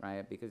dying,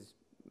 right? Because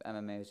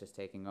MMA is just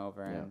taking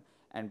over, Yeah.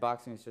 and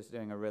boxing is just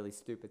doing a really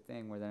stupid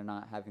thing where they're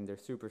not having their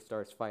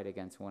superstars fight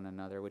against one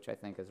another, which I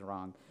think is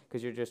wrong.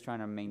 Because you're just trying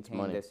to maintain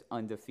money. this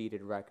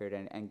undefeated record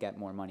and get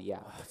more money. Yeah,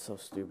 It's so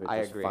stupid. I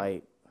Just agree.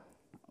 Fight.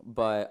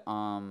 but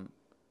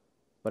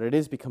But it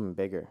is becoming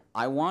bigger.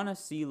 I want to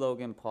see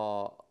Logan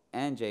Paul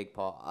and Jake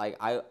Paul.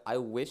 I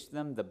wish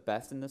them the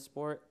best in the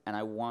sport, and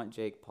I want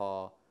Jake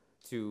Paul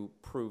to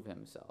prove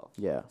himself.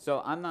 Yeah.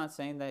 So I'm not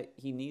saying that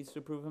he needs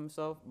to prove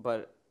himself,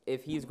 but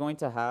if he's going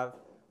to have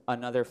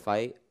another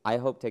fight, I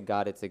hope to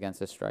God it's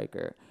against a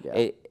striker.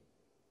 Yeah.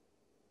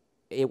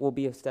 It will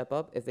be a step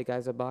up if the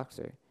guy's a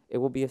boxer. It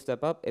will be a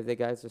step up if the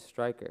guy's a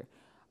striker.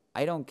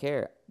 I don't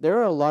care. There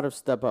are a lot of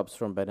step ups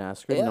from Ben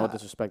Askren. No Yeah.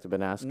 disrespect to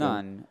Ben Askren.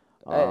 None.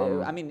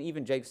 Um, I mean,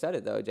 even Jake said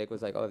it, though. Jake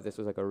was like, oh, if this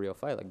was like a real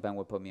fight, like Ben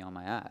would put me on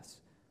my ass.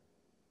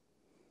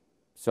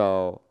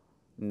 So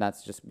and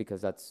that's just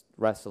because that's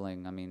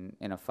wrestling. I mean,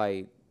 in a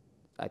fight,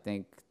 I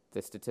think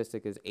the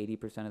statistic is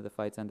 80% of the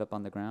fights end up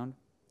on the ground.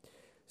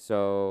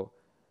 So,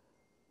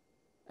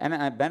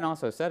 and Ben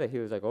also said it. He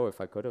was like, oh, if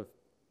I could have,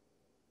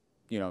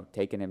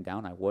 taken him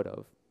down, I would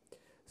have.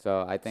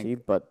 So I think See,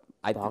 but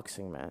I thi-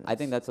 boxing, man. I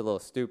think that's a little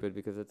stupid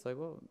because it's like,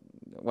 well,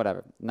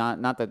 whatever.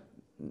 Not that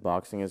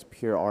boxing is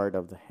pure art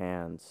of the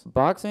hands.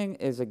 boxing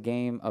is a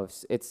game of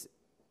it's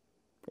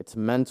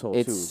mental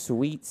it's too.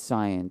 sweet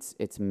science.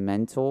 It's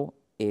mental.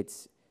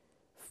 It's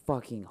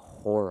fucking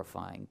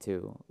horrifying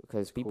too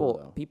because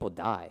though. people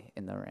die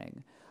in the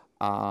ring.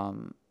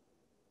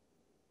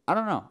 I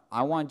don't know.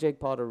 I want Jake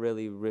Paul to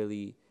really,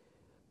 really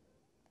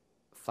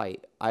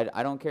fight. I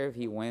don't care if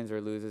he wins or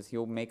loses.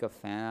 He'll make a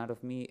fan out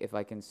of me if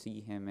I can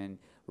see him in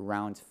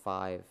round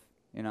 5,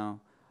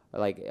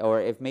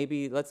 or if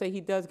maybe, let's say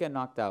he does get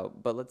knocked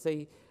out, but let's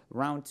say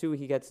round 2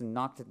 he gets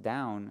knocked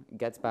down,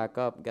 gets back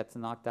up, gets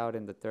knocked out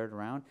in the 3rd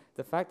round.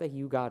 The fact that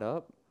you got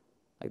up,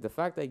 the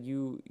fact that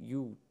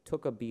you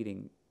took a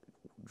beating,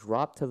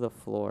 dropped to the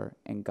floor,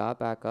 and got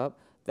back up,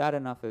 that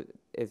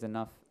is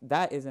enough.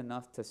 That is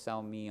enough to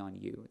sell me on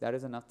you. That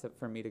is enough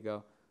for me to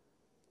go,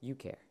 you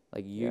care.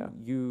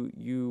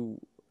 You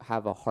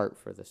have a heart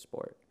for the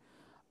sport.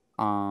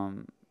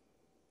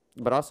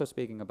 But also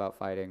speaking about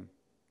fighting,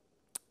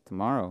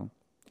 tomorrow,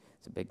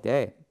 it's a big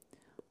day.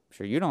 I'm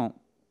sure you're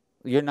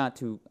not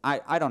too,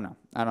 I don't know.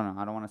 I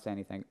don't want to say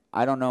anything.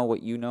 I don't know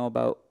what you know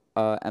about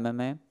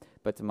MMA,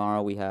 but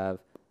tomorrow we have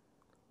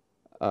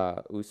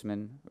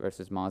Usman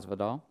versus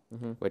Masvidal,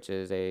 which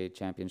is a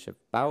championship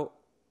bout.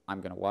 I'm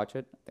going to watch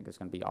it. I think it's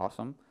going to be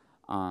awesome.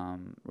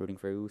 Rooting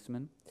for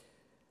Usman.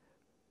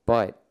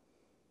 But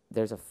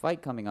there's a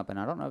fight coming up, and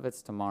I don't know if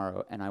it's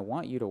tomorrow, and I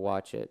want you to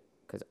watch it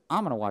because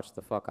I'm going to watch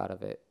the fuck out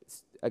of it.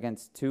 It's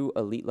against 2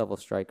 elite-level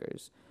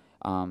strikers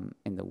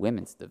in the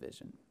women's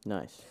division.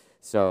 Nice.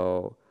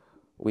 So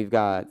we've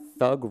got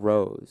Thug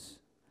Rose,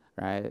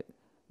 right,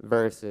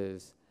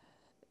 versus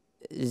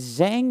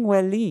Zhang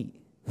Weili.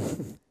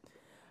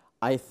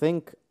 I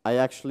think I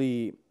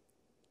actually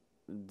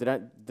did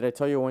I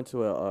tell you I went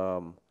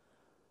to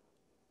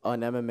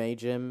an MMA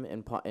gym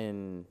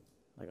in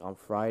like on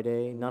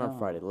Friday. Not on No.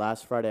 Friday.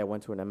 Last Friday, I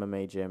went to an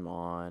MMA gym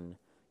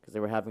because they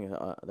were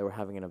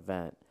having an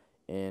event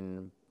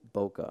in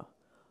Boca.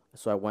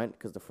 So I went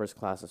because the first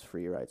class is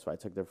free, right? So I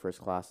took their first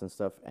class and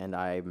stuff, and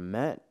I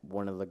met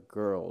one of the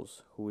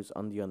girls who was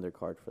on the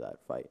undercard for that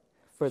fight.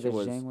 For She the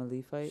was- Zhang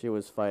Weili fight? She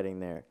was fighting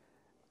there.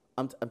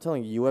 I'm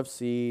telling you,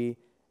 UFC,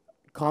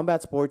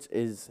 combat sports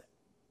is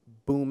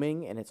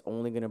booming, and it's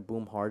only gonna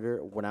boom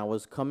harder. When I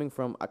was coming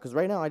from, because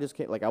right now I just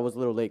can't. Like I was a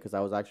little late because I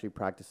was actually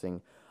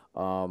practicing.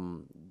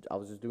 I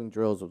was just doing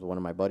drills with one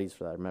of my buddies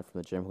that I met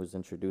from the gym, who's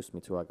introduced me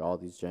to like all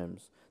these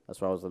gyms. That's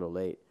why I was a little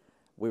late.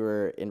 We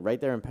were in right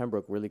there in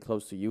Pembroke, really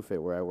close to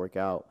UFIT where I work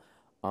out.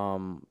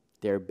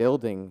 They're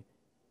building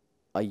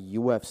a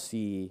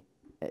UFC.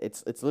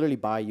 It's literally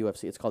by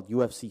UFC. It's called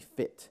UFC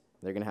Fit.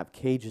 They're gonna have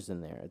cages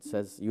in there. It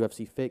says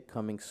UFC Fit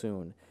coming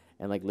soon,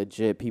 and like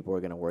legit people are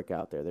gonna work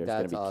out there. There's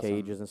That's gonna be awesome.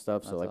 cages and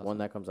stuff. So That's like when awesome.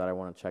 that comes out, I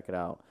want to check it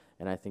out,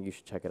 and I think you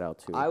should check it out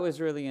too. I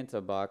was really into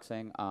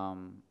boxing.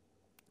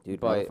 Dude,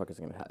 but motherfuckers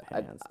gonna have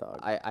I- hands, dog.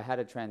 I had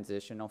a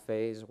transitional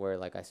phase where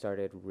like I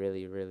started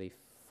really, really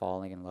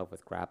falling in love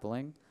with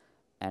grappling,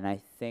 and I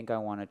think I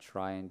want to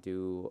try and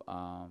do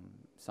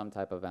some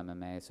type of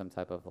MMA, some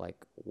type of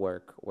like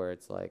work where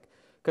it's like,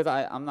 cause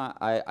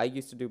I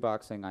used to do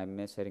boxing. I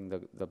miss hitting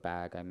the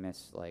bag. I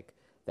miss like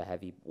the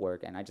heavy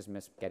work, and I just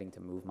miss getting to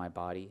move my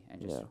body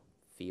and just Yeah.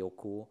 feel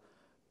cool.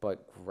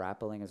 But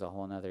grappling is a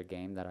whole nother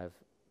game that I've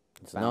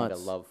It's found nuts.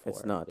 a love for.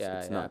 It's nuts. Yeah,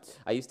 It's yeah. nuts.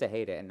 I used to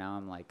hate it, and now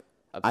I'm like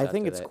I obsessed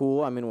think with it's it.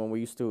 cool. I mean, when we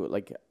used to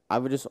like, I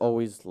would just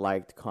always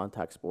liked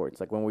contact sports.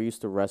 Like when we used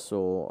to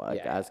wrestle, like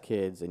Yeah. as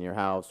kids in your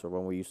house, or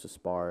when we used to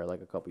spar,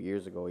 like a couple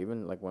years ago.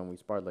 Even like when we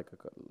sparred like a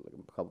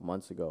couple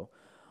months ago.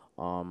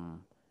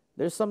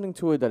 There's something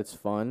to it that it's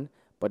fun,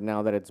 but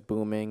now that it's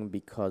booming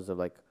because of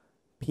like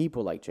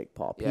people like Jake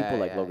Paul, people Yeah,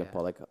 like yeah, Logan yeah.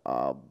 Paul, like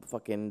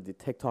fucking the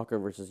TikToker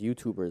versus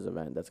YouTubers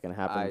event that's gonna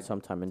happen I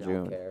sometime in don't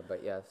June. care,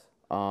 but yes.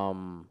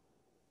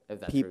 If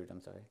that's peop- rude,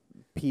 I'm sorry.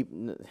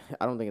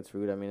 I don't think it's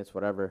rude. I mean, it's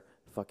whatever.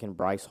 Fucking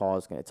Bryce Hall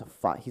is gonna. It's a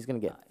fight. He's gonna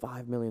get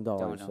 $5 million Don't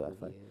for know that who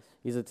fight.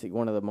 he is. He's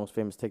one of the most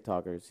famous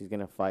TikTokers. He's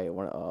gonna fight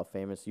a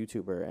famous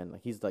YouTuber, and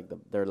like he's like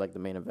they're like the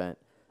main event.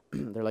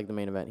 They're like the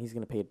main event. He's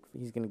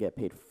gonna get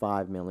paid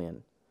 $5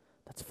 million.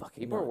 That's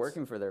fucking. People are nuts.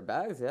 working for their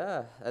bags.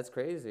 Yeah, that's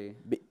crazy.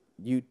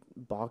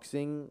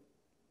 Boxing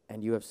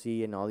and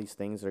UFC and all these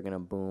things are gonna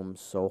boom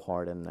so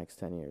hard in the next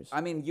 10 years.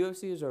 I mean,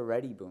 UFC is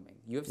already booming.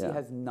 UFC Yeah,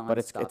 has not but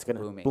it's stopped gonna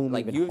booming. boom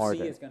like even UFC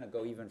harder. is gonna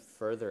go even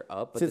further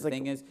up. But See, the it's like-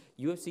 thing is,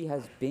 UFC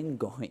has been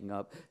going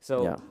up.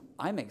 So Yeah.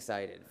 I'm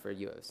excited for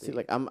UFC. See,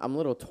 like I'm a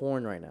little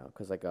torn right now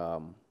because like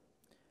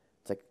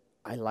it's like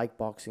I like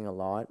boxing a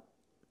lot,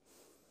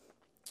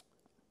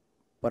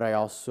 but I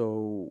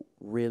also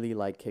really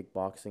like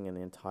kickboxing and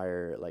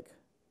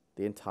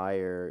the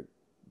entire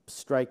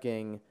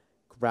striking,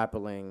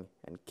 grappling,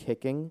 and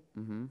kicking.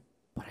 Mm-hmm.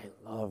 But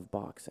I love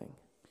boxing,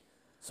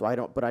 so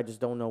I just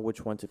don't know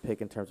which one to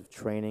pick in terms of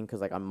training. Because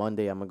like on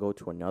Monday I'm gonna go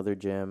to another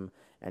gym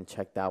and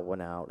check that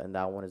one out, and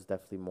that one is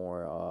definitely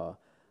more.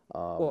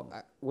 Well,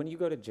 when you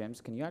go to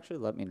gyms, can you actually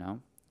let me know?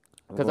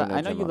 I'm Because going to I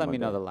a know gym you on let me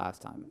know Monday. the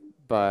last time,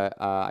 but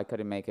I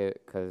couldn't make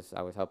it because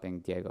I was helping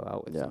Diego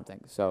out with Yeah.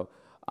 something. So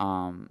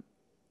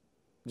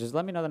just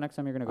let me know the next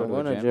time you're gonna go I'm to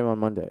going a to a gym on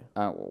Monday.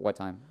 What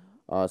time?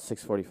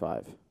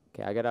 6:45.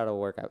 Okay, I get out of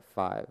work at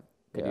 5.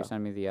 Could Yeah. you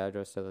send me the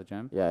address to the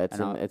gym? Yeah,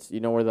 And I'll- it's you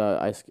know where the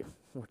ice.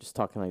 We're just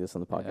talking like this on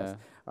the podcast.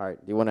 Yeah. All right,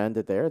 do you want to end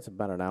it there? It's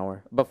about an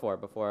hour. Before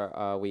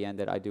we end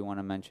it, I do want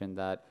to mention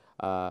that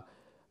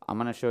I'm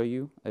gonna show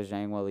you a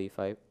Zhang Weili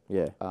fight.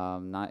 Yeah.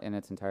 Not in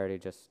its entirety,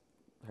 just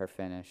her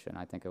finish, and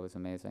I think it was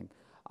amazing.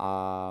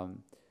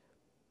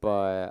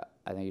 But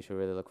I think you should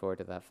really look forward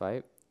to that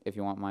fight. If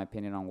you want my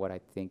opinion on what I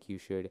think you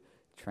should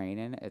train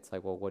in, it's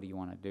like, well, what do you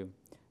want to do?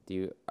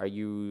 Are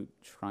you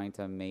trying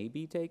to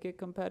maybe take it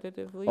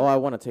competitively? Oh, I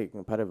want to take it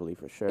competitively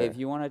for sure. If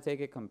you want to take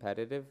it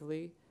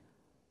competitively,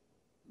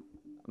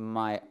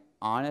 my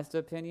honest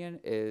opinion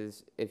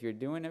is if you're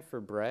doing it for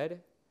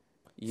bread,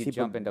 you See,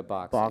 jump but into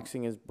boxing.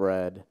 boxing is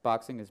bread.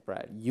 Boxing is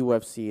bread.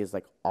 UFC is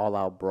like all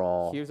out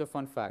brawl. Here's a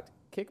fun fact.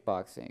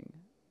 Kickboxing.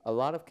 A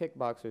lot of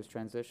kickboxers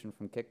transition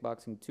from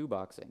kickboxing to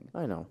boxing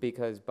I know.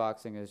 because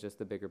boxing is just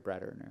the bigger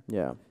bread earner.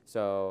 Yeah.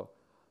 So,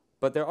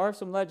 but there are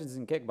some legends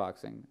in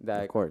kickboxing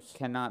that Of course.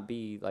 cannot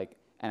be like,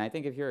 and I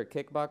think if you're a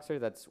kickboxer,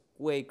 that's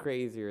way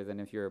crazier than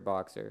if you're a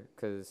boxer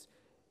because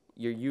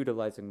you're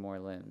utilizing more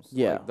limbs.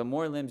 Yeah. Like, the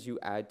more limbs you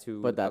add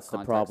to But that's a the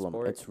contact problem.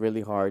 sport, It's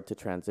really hard to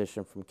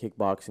transition from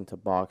kickboxing to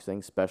boxing,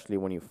 especially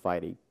when you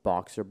fight a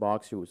boxer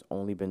who's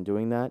only been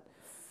doing that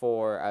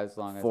for as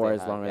long as for they as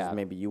have, long yeah. as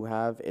maybe you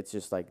have. It's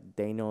just like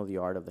they know the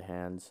art of the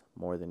hands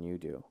more than you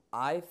do.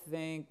 I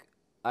think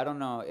I don't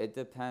know. It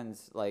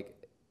depends. Like,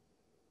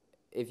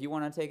 if you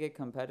want to take it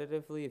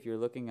competitively, if you're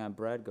looking at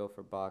bread, go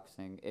for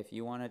boxing. If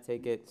you want to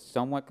take it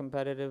somewhat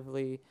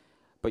competitively,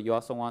 but you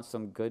also want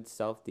some good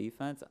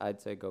self-defense,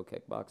 I'd say go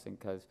kickboxing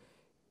because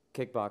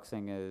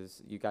kickboxing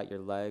is you got your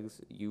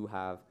legs, you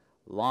have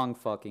long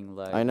fucking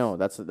legs. I know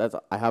that's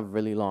I have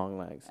really long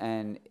legs.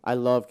 And I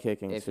love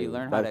kicking if too. you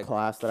learn how that to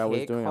class that I was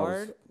kick doing,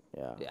 hard,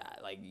 yeah. yeah,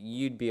 like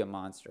you'd be a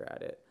monster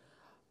at it.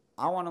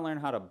 I want to learn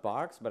how to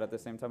box, but at the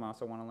same time, I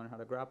also want to learn how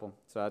to grapple.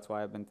 So that's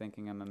why I've been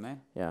thinking MMA.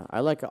 Yeah,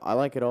 I like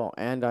it all,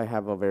 and I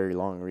have a very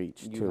long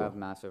reach You too. have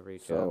massive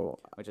reach, So,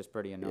 which is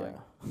pretty annoying.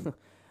 Yeah.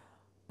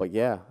 But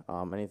yeah,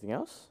 anything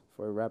else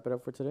before we wrap it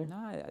up for today? No,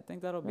 I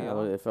think that'll be Yeah,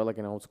 all. it felt like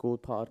an old school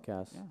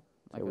podcast. Yeah,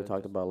 So like we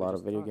talked about a we lot of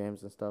just video talked.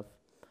 games and stuff.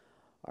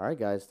 All right,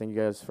 guys. Thank you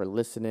guys for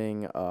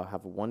listening.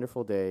 Have a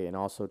wonderful day, and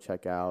also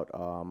check out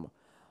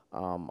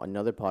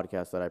another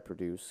podcast that I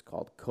produce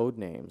called Code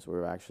Names.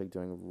 We're actually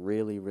doing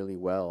really, really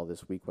well.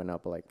 This week went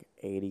up like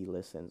 80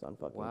 listens on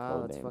fucking Wow,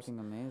 Code that's Names. fucking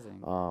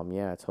amazing.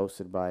 Yeah, it's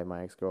hosted by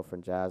my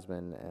ex-girlfriend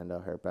Jasmine and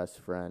her best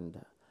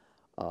friend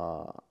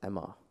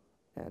Emma,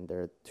 and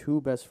they're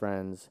two best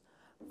friends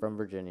from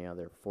Virginia.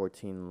 They're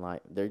 14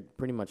 they're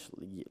pretty much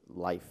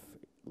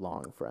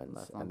lifelong friends,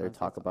 Lifelong and they friends,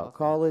 talk that's about awesome.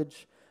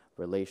 college,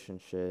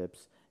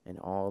 relationships, and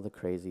all the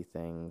crazy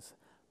things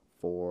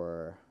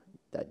for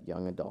that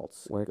young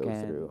adults Where go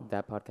can through.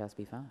 that podcast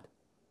be found?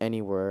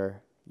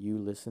 Anywhere you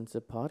listen to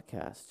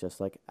podcasts, just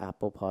like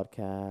Apple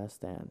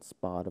Podcast and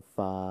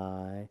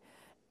Spotify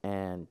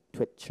and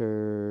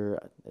Twitcher.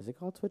 Is it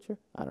called Twitcher?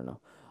 I don't know.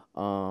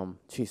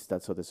 Jeez,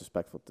 that's so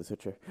disrespectful to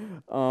Twitcher.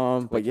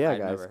 But Twitch, yeah, I've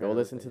guys, never go heard of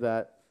listen it. to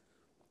that.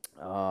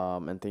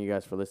 And thank you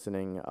guys for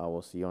listening.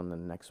 We'll see you on the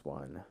next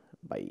one.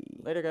 Bye.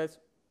 Later, guys.